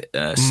Belgium, with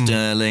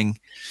Sterling,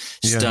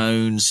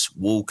 Stones,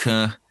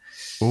 Walker.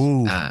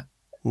 Yeah.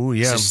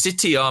 So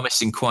City are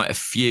missing quite a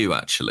few,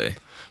 actually.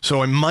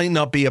 So it might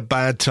not be a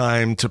bad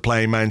time to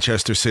play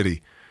Manchester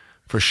City,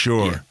 for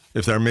sure. Yeah.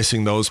 If they're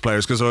missing those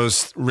players, because I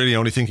was really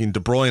only thinking De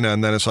Bruyne,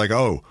 and then it's like,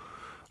 a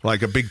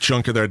big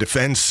chunk of their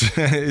defence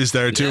is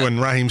there too,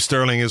 and Raheem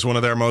Sterling is one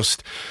of their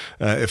most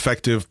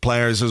effective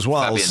players as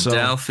well. Fabian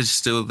Delph is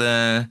still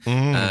there.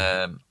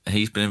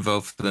 He's been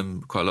involved for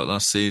them quite a lot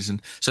last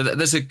season. So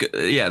there's a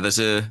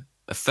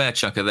fair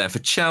chunk of there for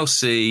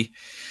Chelsea.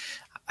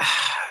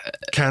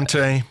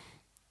 Kante,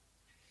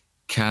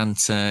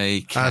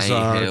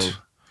 Cahill,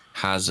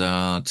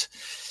 Hazard.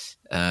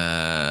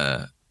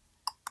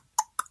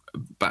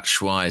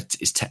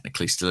 Batshuayi is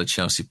technically still a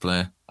Chelsea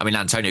player. I mean,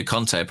 Antonio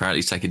Conte apparently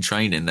is taking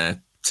training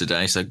there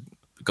today, so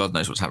God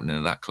knows what's happening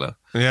in that club.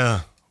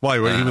 Yeah, why?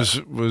 Well,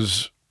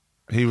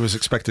 he was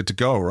expected to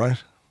go,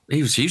 right?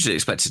 He was hugely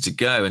expected to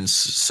go, and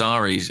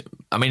Sarri,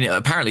 I mean,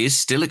 apparently is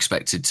still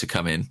expected to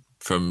come in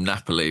from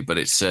Napoli, but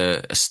it's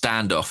a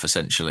standoff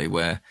essentially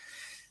where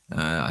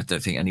I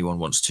don't think anyone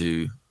wants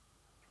to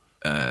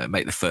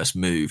make the first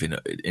move.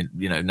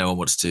 No one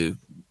wants to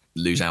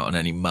lose out on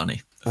any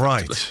money.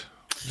 Right.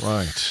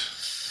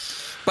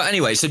 But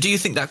anyway, so do you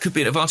think that could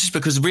be an advantage?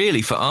 Because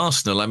really, for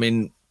Arsenal, I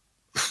mean,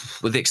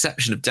 with the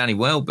exception of Danny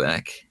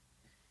Welbeck,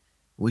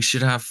 we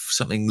should have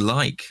something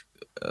like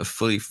a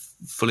fully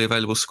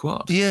available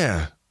squad.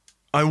 Yeah.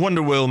 I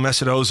wonder, will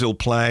Mesut Ozil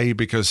play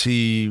because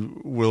he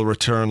will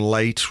return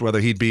late, whether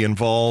he'd be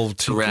involved.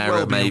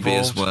 Torreira maybe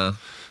involved. As well.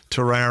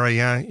 Torreira,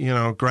 yeah.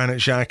 Granit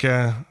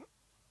Xhaka.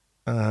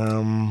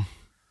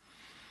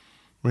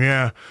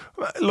 Yeah.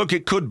 Look,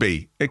 it could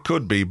be,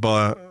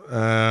 but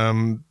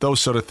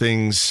those sort of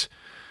things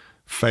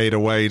fade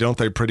away, don't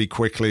they, pretty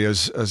quickly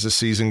as the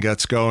season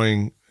gets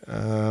going.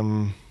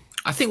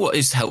 I think what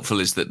is helpful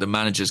is that the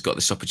manager's got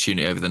this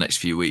opportunity over the next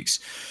few weeks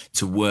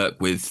to work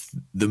with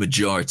the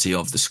majority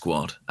of the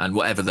squad, and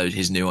whatever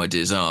his new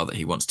ideas are that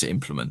he wants to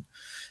implement,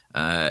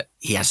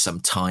 he has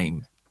some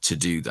time to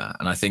do that.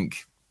 And I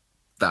think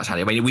that's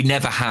handy. I mean, we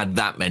never had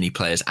that many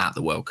players at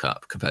the World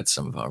Cup compared to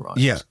some of our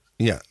rivals.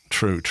 Yeah.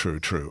 True.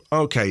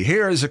 Okay,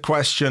 here is a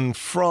question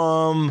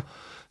from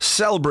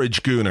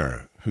Selbridge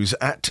Gunnar, who's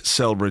at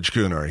Selbridge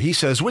Gunnar. He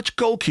says, which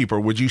goalkeeper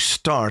would you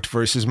start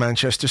versus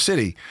Manchester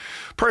City?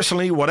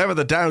 Personally, whatever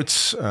the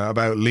doubts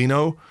about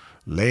Leno,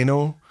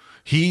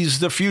 he's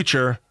the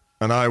future,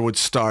 and I would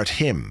start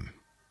him.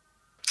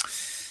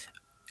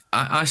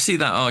 I see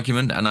that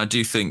argument, and I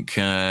do think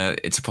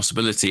it's a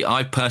possibility.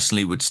 I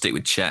personally would stick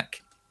with Cech.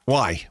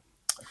 Why?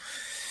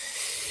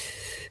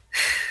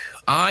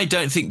 I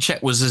don't think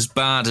Cech was as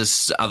bad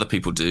as other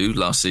people do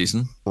last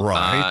season.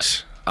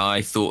 Right.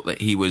 I thought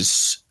that he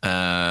was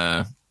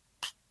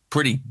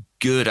pretty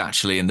good,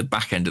 actually, in the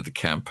back end of the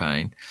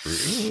campaign.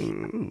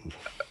 Ooh.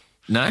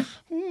 No?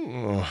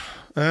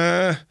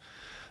 I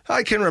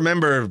can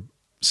remember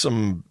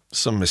some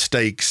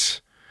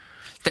mistakes.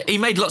 He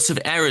made lots of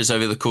errors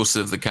over the course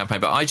of the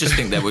campaign, but I just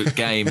think there were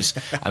games.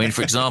 I mean,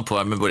 for example, I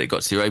remember when it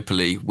got to the Europa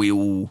League,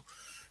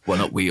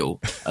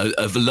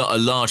 a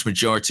large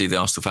majority of the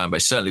Arsenal fan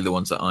base, certainly the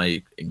ones that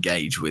I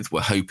engage with,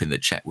 were hoping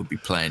that Cech would be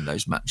playing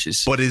those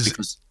matches. But is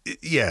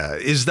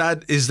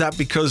that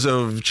because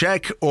of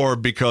Cech or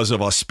because of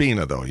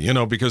Ospina,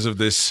 though? Because of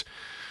this.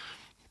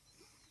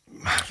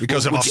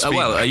 Because of Ospina.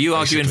 Well, are you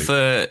arguing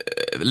for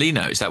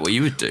Leno? Is that what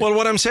you would do? Well,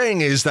 what I'm saying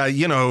is that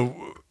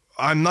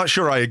I'm not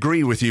sure I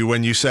agree with you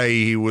when you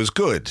say he was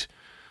good.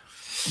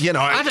 He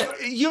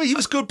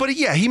was good, but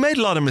he made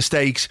a lot of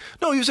mistakes.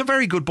 No, he was a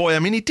very good boy. I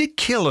mean, he did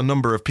kill a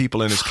number of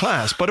people in his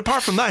class, but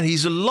apart from that,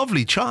 he's a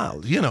lovely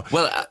child,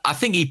 Well, I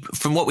think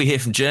from what we hear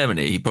from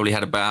Germany, he probably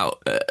had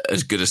about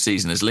as good a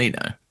season as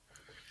Leno.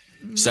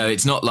 So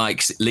it's not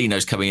like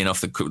Leno's coming in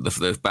off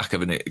the back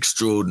of an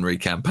extraordinary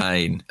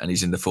campaign and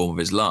he's in the form of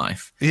his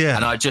life. Yeah.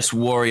 And I just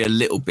worry a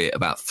little bit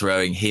about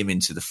throwing him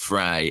into the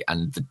fray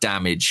and the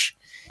damage.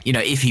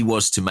 If he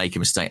was to make a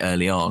mistake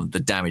early on, the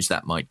damage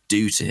that might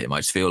do to him. I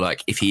just feel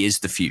like if he is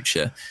the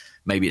future,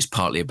 maybe it's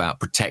partly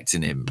about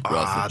protecting him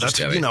rather than just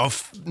going.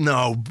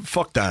 No,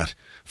 fuck that.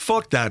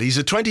 Fuck that. He's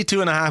a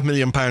 £22.5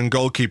 million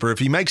goalkeeper. If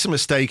he makes a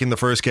mistake in the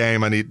first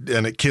game and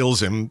it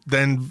kills him,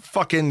 then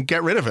fucking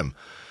get rid of him.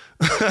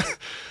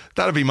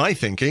 That'd be my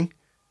thinking.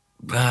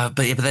 But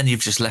then you've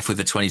just left with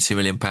a £22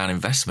 million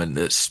investment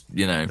that's,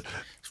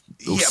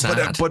 all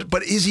sad.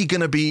 But is he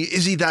going to be,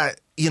 is he that,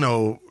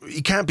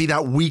 he can't be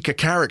that weak a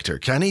character,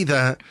 can he?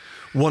 That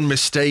one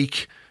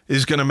mistake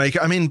is going to make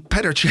it. I mean,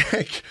 Petr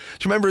Cech, do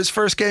you remember his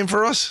first game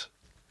for us?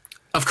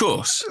 Of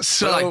course.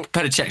 So,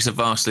 Petr Cech's a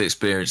vastly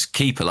experienced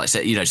keeper,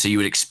 so you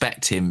would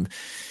expect him.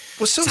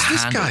 Well, so is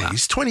this guy.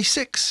 He's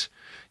 26.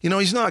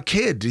 He's not a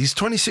kid. He's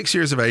 26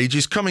 years of age.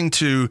 He's coming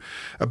to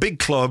a big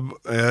club,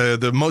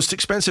 the most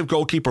expensive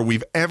goalkeeper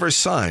we've ever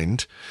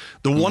signed,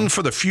 the one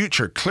for the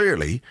future,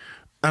 clearly.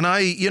 And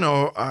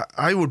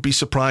I would be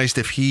surprised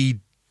if he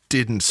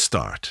didn't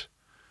start.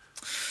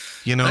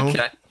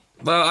 Okay.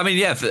 Well, I mean,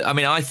 yeah. I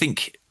mean, I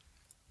think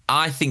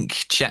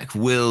Cech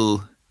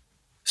will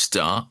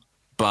start,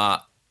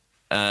 but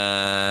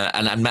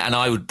and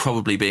I would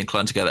probably be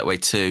inclined to go that way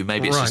too.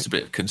 Maybe it's just a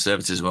bit of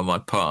conservatism on my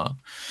part,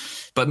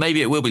 but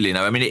maybe it will be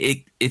Leno. I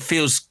mean, it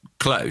feels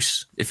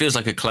close. It feels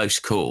like a close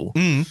call,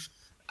 and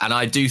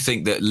I do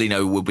think that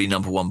Leno will be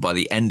number one by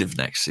the end of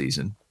next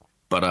season.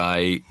 But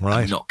I'm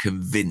not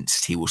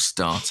convinced he will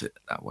start it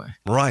that way.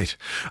 Right.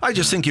 I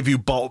just think if you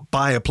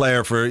buy a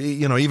player for,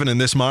 even in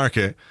this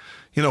market,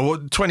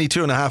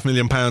 £22.5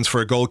 million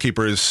for a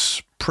goalkeeper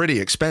is pretty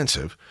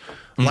expensive.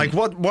 Like,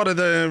 what are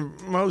the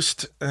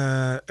most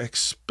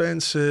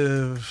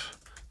expensive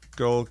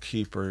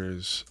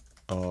goalkeepers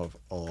of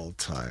all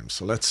time?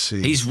 So let's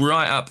see. He's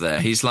right up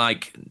there. He's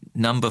like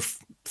number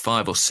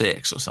 5 or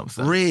 6 or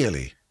something.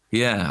 Really?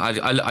 Yeah,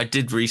 I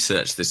did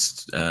research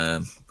this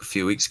a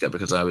few weeks ago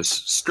because I was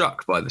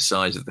struck by the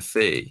size of the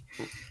fee,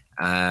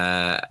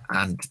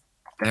 and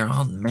there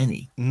aren't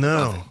many.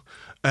 No.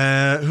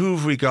 Who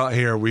have we got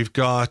here? We've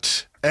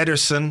got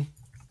Ederson.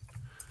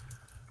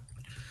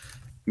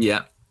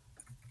 Yeah.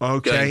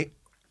 Okay.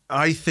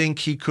 I think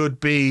he could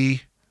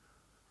be...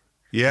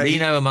 Yeah.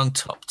 Lino among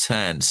top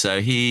 10.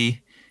 So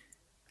he,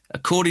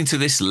 according to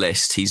this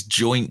list, he's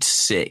joint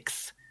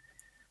 6th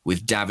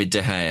with David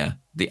De Gea.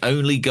 The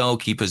only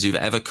goalkeepers who've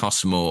ever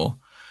cost more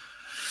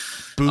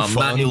are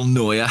Manuel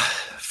Neuer,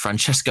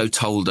 Francesco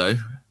Toldo,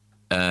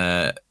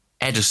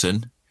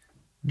 Ederson,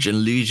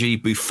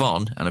 Gianluigi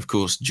Buffon, and of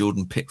course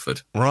Jordan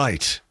Pickford.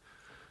 Right.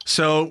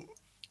 So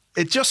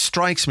it just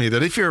strikes me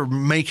that if you're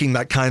making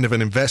that kind of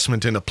an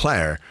investment in a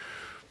player,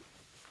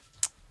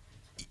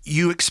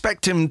 you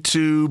expect him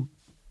to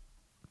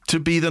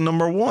be the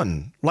number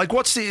one. Like,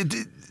 what's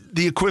the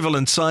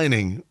equivalent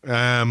signing?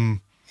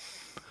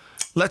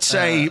 Let's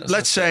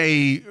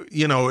say,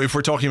 you know, if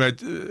we're talking about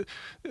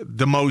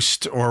the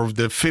most or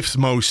the 5th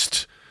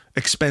most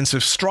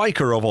expensive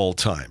striker of all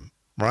time,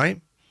 right?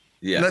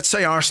 Yeah. Let's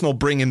say Arsenal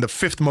bring in the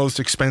 5th most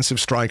expensive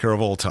striker of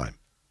all time.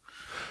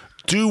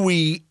 Do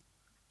we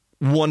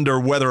wonder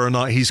whether or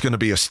not he's going to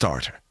be a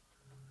starter?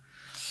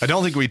 I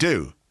don't think we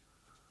do.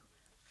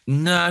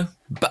 No,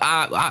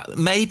 but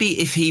maybe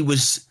if he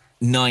was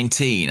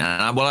 19,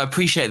 and I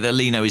appreciate that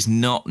Lino is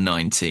not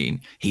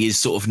 19. He is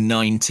sort of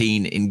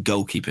 19 in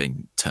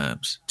goalkeeping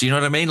terms. Do you know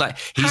what I mean? Like,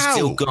 he's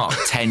still got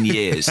 10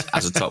 years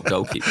as a top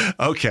goalkeeper.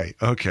 Okay.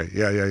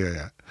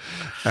 Yeah.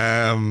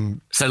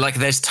 So, like,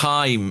 there's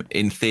time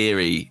in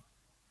theory.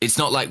 It's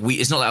not like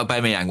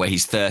Aubameyang where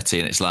he's 30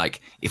 and it's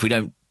like, if we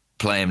don't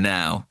play him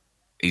now,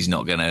 he's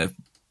not going to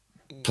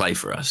play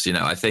for us. You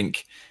know, I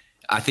think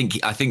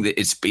that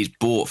he's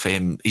bought for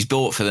him. He's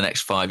bought for the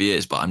next 5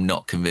 years, but I'm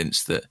not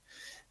convinced that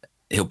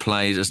he'll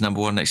play as number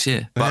one next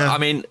year. But I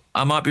mean,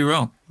 I might be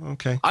wrong.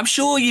 Okay. I'm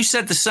sure you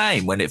said the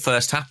same when it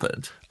first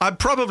happened. I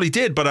probably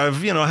did, but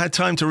I've, had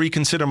time to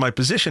reconsider my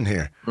position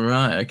here.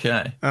 Right,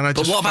 okay. And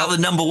but what about the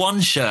number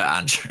one shirt,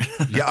 Andrew?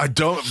 Yeah, I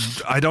don't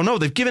know.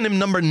 They've given him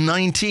number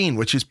 19,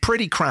 which is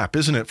pretty crap,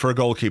 isn't it, for a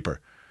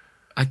goalkeeper?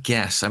 I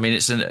guess. I mean,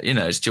 it's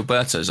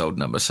Gilberto's old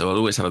number, so I'll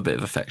always have a bit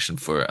of affection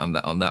for it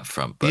on that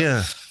front. But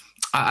yeah.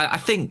 I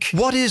think...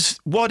 What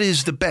is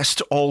the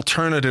best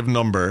alternative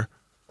number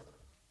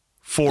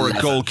for 11.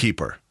 A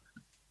goalkeeper?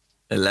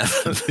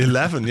 11.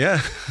 11,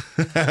 yeah.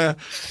 And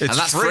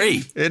that's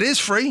free. It is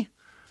free.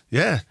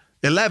 Yeah.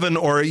 11,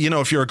 or,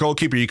 if you're a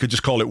goalkeeper, you could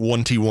just call it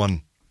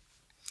 1T1.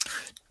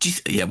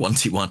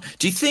 1T1.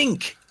 Do you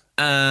think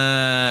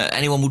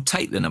anyone will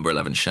take the number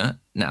 11 shirt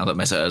now that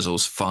Mesut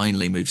Ozil's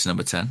finally moved to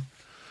number 10?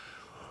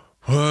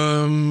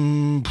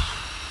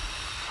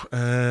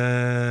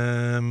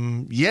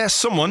 Yes,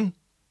 someone.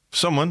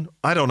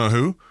 I don't know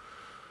who.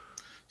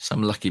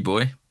 Some lucky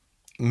boy.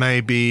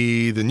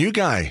 Maybe the new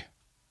guy.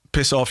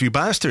 Piss off, you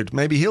bastard.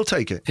 Maybe he'll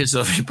take it. Piss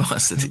off, you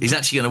bastard. He's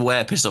actually going to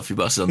wear piss off, you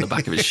bastard on the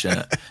back of his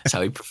shirt. That's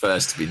how he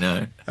prefers to be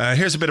known.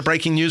 Here's a bit of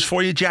breaking news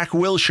for you. Jack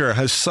Wilshere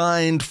has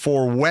signed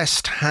for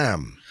West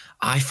Ham.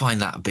 I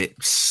find that a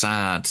bit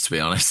sad, to be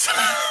honest.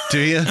 Do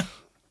you?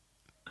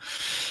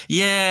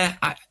 Yeah.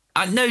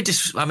 I know,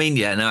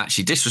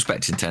 actually,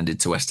 disrespect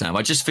intended to West Ham.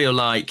 I just feel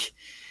like,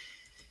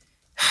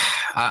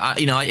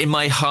 in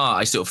my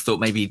heart, I sort of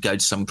thought maybe he'd go to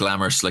some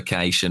glamorous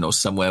location or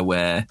somewhere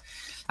where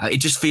it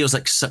just feels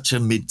like such a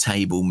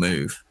mid-table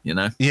move,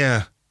 Yeah.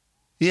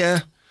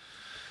 Yeah.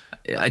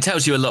 It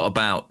tells you a lot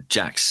about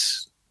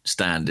Jack's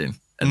standing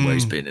and where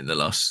he's been in the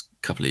last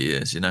couple of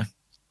years,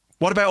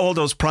 What about all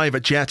those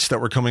private jets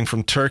that were coming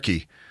from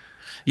Turkey?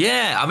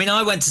 Yeah, I mean,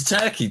 I went to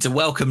Turkey to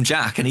welcome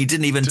Jack and he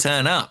didn't even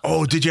turn up.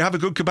 Oh, did you have a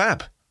good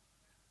kebab?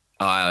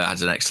 I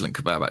had an excellent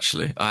kebab,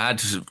 actually. I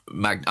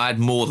had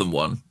more than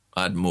one.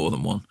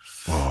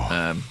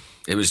 Oh.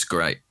 It was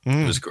great.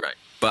 It was great.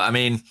 But, I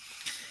mean,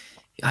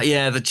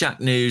 the Jack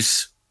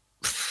news,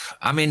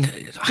 I mean...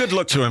 Good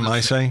luck to him, I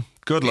say.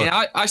 Good luck.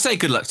 Yeah, I say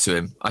good luck to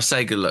him.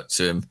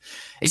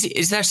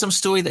 Is there some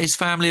story that his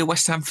family are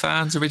West Ham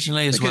fans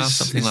originally as well?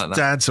 Something like that? His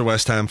dad's a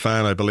West Ham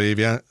fan, I believe,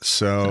 yeah.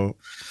 So...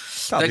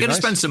 They're going to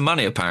spend some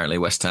money, apparently,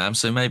 West Ham,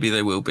 so maybe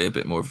they will be a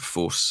bit more of a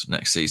force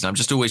next season. I'm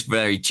just always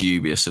very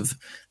dubious of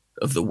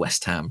the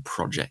West Ham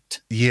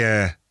project.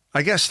 Yeah.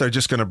 I guess they're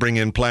just going to bring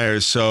in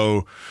players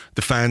so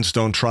the fans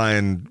don't try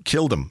and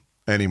kill them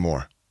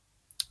anymore.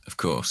 Of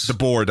course. The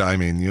board, I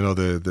mean,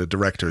 the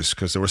directors,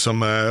 because there were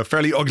some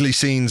fairly ugly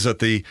scenes at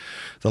the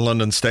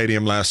London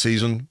Stadium last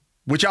season,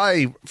 which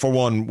I, for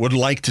one, would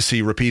like to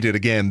see repeated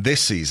again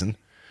this season,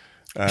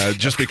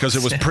 just because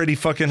it was pretty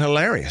fucking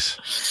hilarious.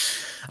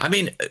 I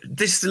mean,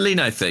 this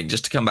Lino thing,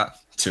 just to come back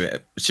to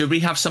it, should we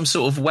have some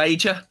sort of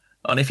wager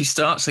on if he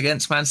starts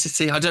against Man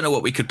City? I don't know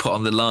what we could put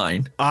on the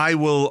line. I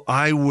will.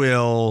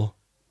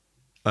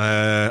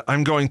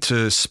 I'm going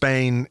to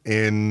Spain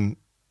in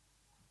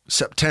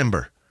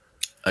September.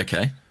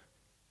 Okay.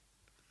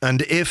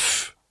 And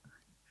if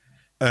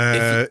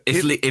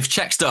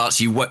Czech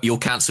starts, you'll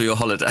cancel your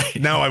holiday.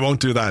 No, I won't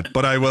do that.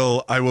 But I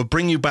will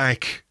bring you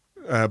back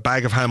a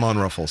bag of ham on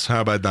ruffles.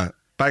 How about that?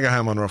 Bag of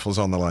ham on ruffles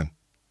on the line.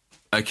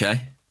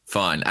 Okay,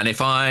 fine. And if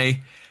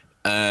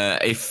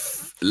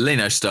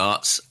Lino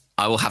starts,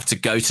 I will have to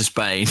go to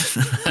Spain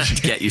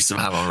and get you some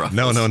ham on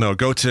ruffles. No.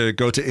 Go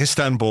to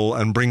Istanbul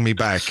and bring me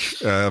back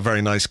a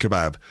very nice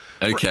kebab.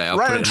 Okay, I'll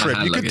round put it in trip.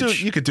 my hand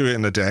luggage. You could do it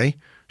in a day.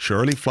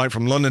 Surely, flight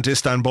from London to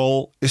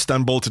Istanbul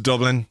to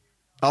Dublin.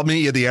 I'll meet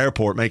you at the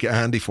airport. Make it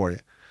handy for you.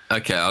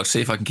 Okay, I'll see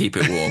if I can keep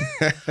it warm.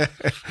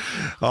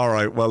 All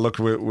right. Well, look,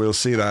 we'll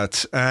see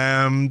that.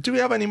 Do we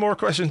have any more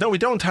questions? No, we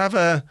don't have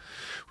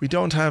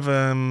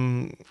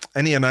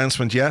any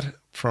announcement yet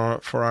for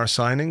our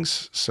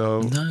signings.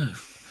 So no,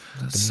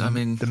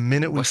 the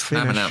minute we West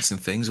Ham finish announcing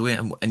things,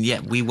 and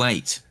yet we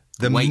wait.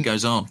 The wait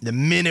goes on. The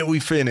minute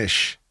we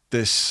finish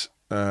this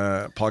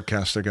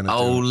podcast, they're going to.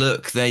 Oh,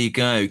 look, there you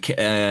go.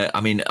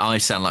 I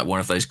sound like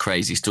one of those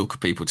crazy stalker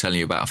people telling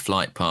you about a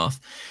flight path,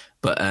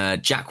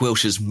 but Jack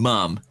Wilshere's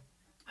mum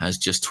has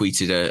just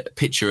tweeted a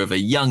picture of a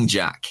young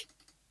Jack,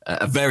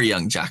 a very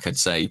young Jack, I'd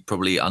say,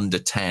 probably under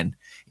 10,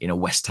 in a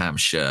West Ham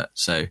shirt.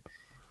 So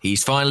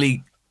he's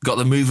finally got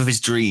the move of his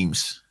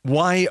dreams.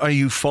 Why are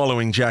you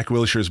following Jack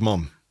Wilshere's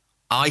mum?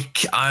 I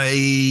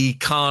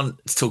can't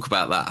talk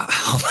about that.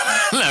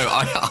 No,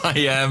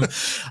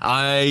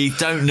 I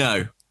don't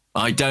know.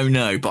 I don't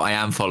know, but I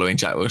am following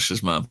Jack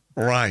Wilshere's mum.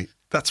 Right.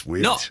 That's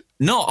weird.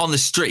 Not on the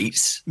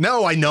streets.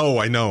 No, I know.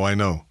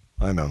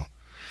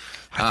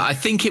 I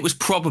think it was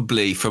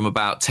probably from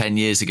about 10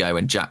 years ago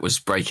when Jack was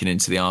breaking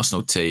into the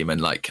Arsenal team,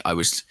 and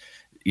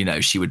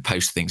she would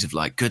post things of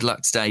like, "Good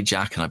luck today,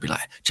 Jack," and I'd be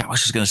like, "Jack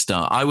Wilshere's going to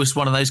start." I was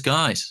one of those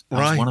guys.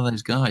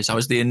 I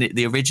was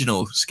the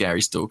original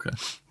scary stalker.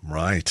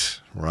 Right.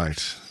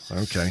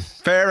 Okay.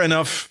 Fair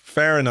enough.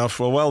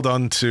 Well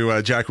done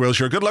to Jack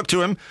Wilshere. Good luck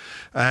to him,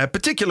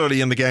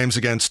 particularly in the games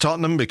against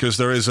Tottenham, because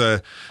there is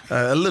a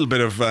little bit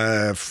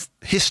of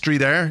history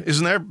there,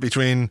 isn't there,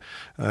 between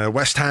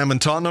West Ham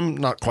and Tottenham?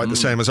 Not quite the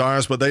same as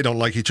ours, but they don't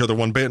like each other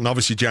one bit. And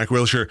obviously Jack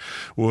Wilshere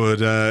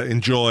would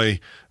enjoy,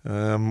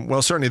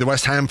 certainly the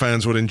West Ham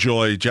fans would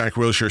enjoy Jack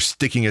Wilshere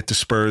sticking it to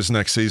Spurs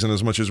next season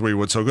as much as we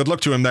would. So good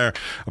luck to him there,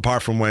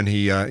 apart from when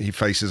he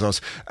faces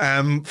us.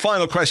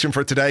 Final question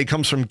for today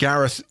comes from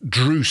Gareth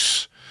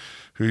Druce,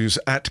 who's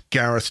at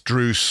Gareth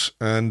Druce,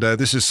 and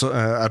this is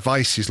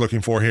advice he's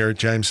looking for here,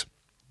 James.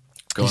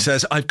 He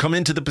says, "I've come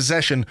into the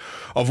possession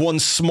of one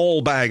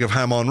small bag of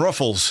ham on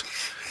ruffles.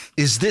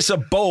 Is this a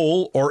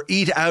bowl or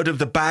eat out of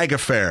the bag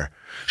affair?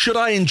 Should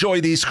I enjoy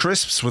these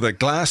crisps with a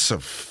glass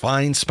of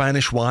fine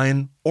Spanish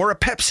wine or a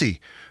Pepsi?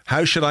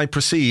 How should I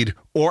proceed,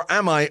 or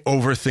am I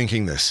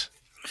overthinking this?"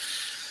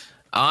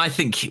 I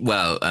think, you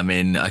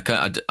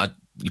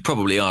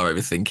probably are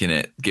overthinking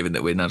it, given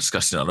that we're now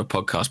discussing it on a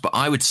podcast. But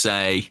I would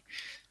say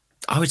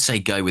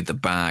go with the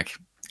bag.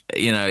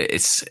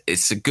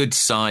 It's a good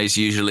size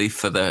usually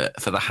for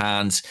the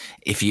hands.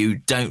 If you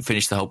don't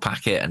finish the whole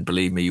packet, and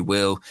believe me, you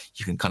will,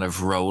 you can kind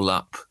of roll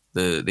up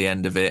the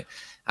end of it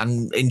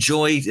and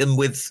enjoy them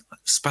with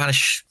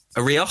Spanish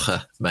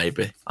Rioja,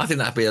 maybe. I think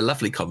that'd be a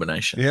lovely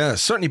combination. Yeah,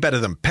 certainly better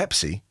than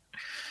Pepsi.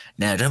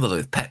 No, don't bother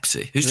with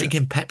Pepsi. Who's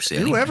drinking Pepsi?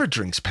 Whoever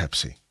drinks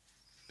Pepsi.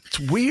 It's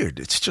weird.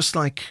 It's just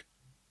like,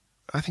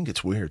 I think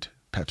it's weird,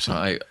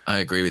 Pepsi. I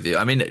agree with you.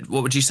 I mean,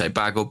 what would you say,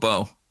 bag or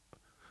bowl?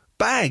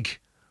 Bag.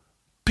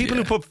 People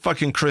who put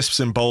fucking crisps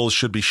in bowls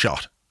should be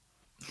shot.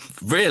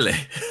 Really?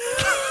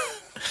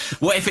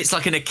 What if it's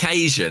like an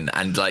occasion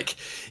and like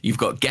you've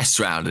got guests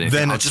around and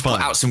then I'll it's just fine.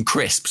 Put out some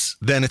crisps?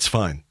 Then it's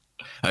fine.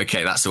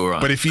 Okay, that's all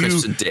right. But if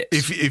crisps and dips.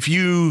 if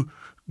you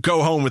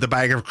go home with a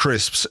bag of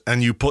crisps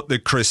and you put the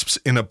crisps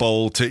in a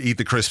bowl to eat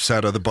the crisps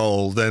out of the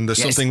bowl, then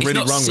there's something really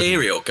wrong with it. It's not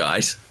cereal,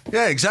 guys.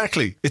 Yeah,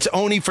 exactly. It's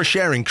only for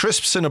sharing.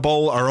 Crisps in a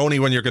bowl are only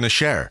when you're going to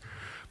share.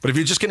 But if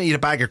you're just going to eat a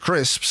bag of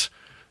crisps,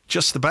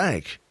 just the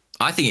bag.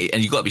 I think,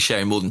 and you've got to be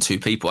sharing more than two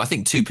people. I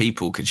think two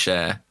people can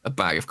share a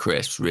bag of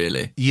crisps,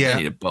 really. Yeah. You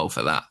don't need a bowl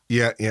for that.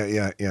 Yeah.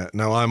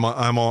 No, I'm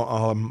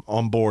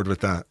on board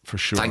with that, for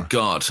sure. Thank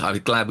God. I'm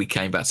glad we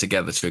came back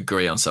together to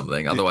agree on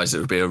something. Otherwise, it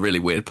would be a really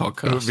weird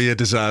podcast. It would be a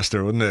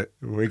disaster, wouldn't it?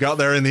 We got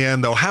there in the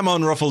end, though. Ham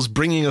on Ruffles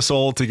bringing us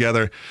all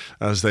together,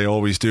 as they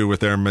always do, with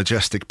their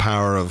majestic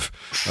power of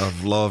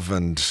love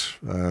and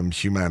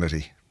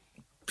humanity.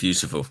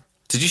 Beautiful.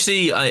 Did you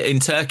see in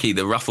Turkey,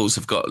 the Ruffles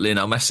have got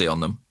Lionel Messi on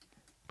them?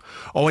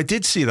 Oh, I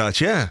did see that,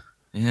 yeah.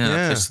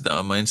 I posted that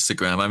on my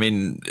Instagram. I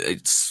mean,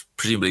 it's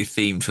presumably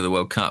themed for the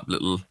World Cup,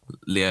 little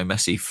Leo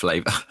Messi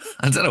flavour.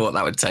 I don't know what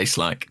that would taste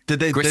like.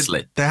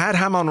 Gristly. They had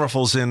ham on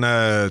ruffles in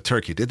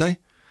Turkey, did they?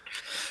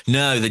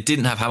 No, they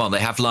didn't have ham on.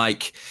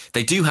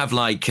 They do have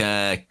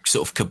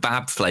sort of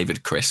kebab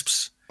flavoured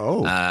crisps.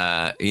 Oh.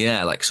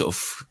 Like sort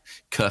of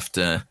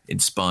kofta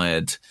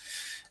inspired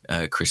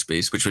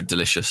crispies, which were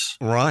delicious.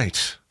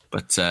 Right.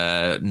 But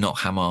not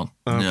ham on.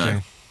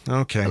 Okay. No.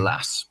 Okay.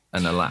 Alas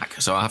and alack.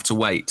 So I have to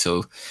wait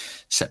till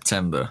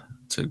September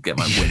to get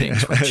my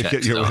winnings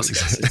checked.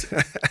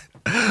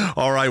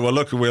 All right, well,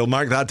 look, we'll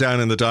mark that down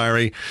in the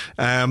diary.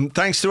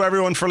 Thanks to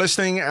everyone for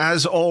listening.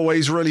 As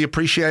always, really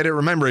appreciate it.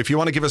 Remember, if you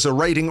want to give us a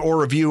rating or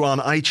review on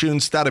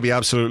iTunes, that'd be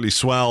absolutely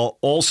swell.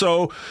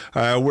 Also,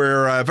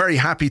 we're very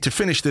happy to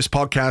finish this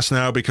podcast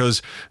now,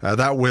 because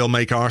that will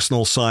make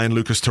Arsenal sign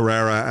Lucas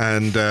Torreira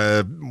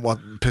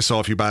and piss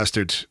off you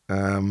bastard.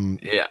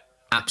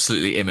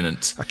 absolutely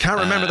imminent. I can't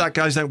remember that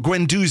guy's name.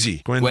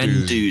 Guendouzi.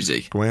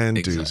 Guendouzi.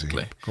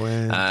 Exactly.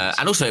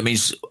 And also it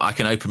means I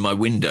can open my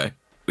window,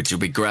 which will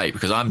be great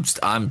because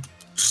I'm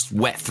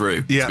wet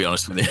through, to be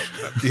honest with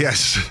you.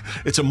 Yes.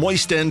 It's a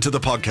moist end to the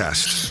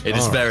podcast. It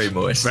is very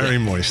moist. Very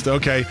moist.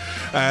 Okay.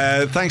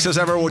 Thanks as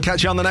ever. We'll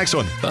catch you on the next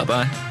one.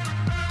 Bye-bye.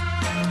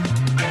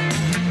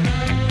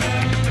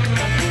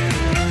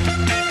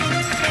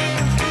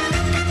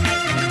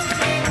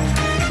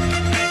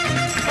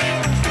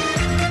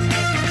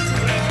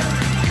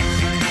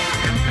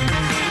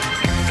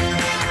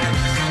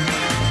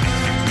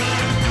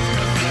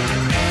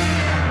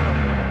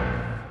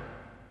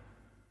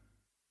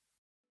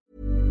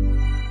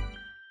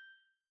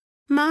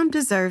 Mom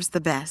deserves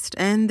the best,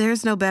 and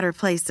there's no better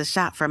place to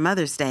shop for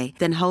Mother's Day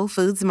than Whole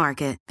Foods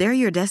Market. They're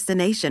your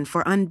destination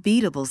for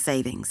unbeatable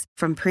savings,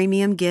 from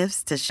premium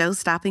gifts to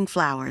show-stopping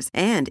flowers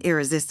and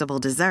irresistible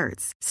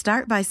desserts.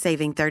 Start by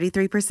saving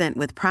 33%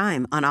 with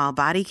Prime on all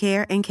body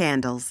care and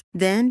candles.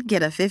 Then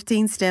get a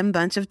 15-stem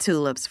bunch of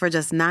tulips for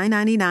just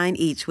 $9.99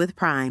 each with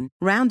Prime.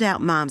 Round out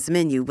Mom's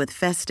menu with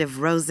festive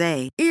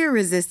rosé,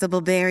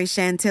 irresistible berry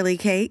chantilly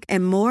cake,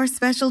 and more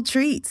special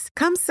treats.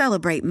 Come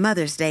celebrate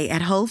Mother's Day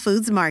at Whole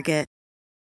Foods Market.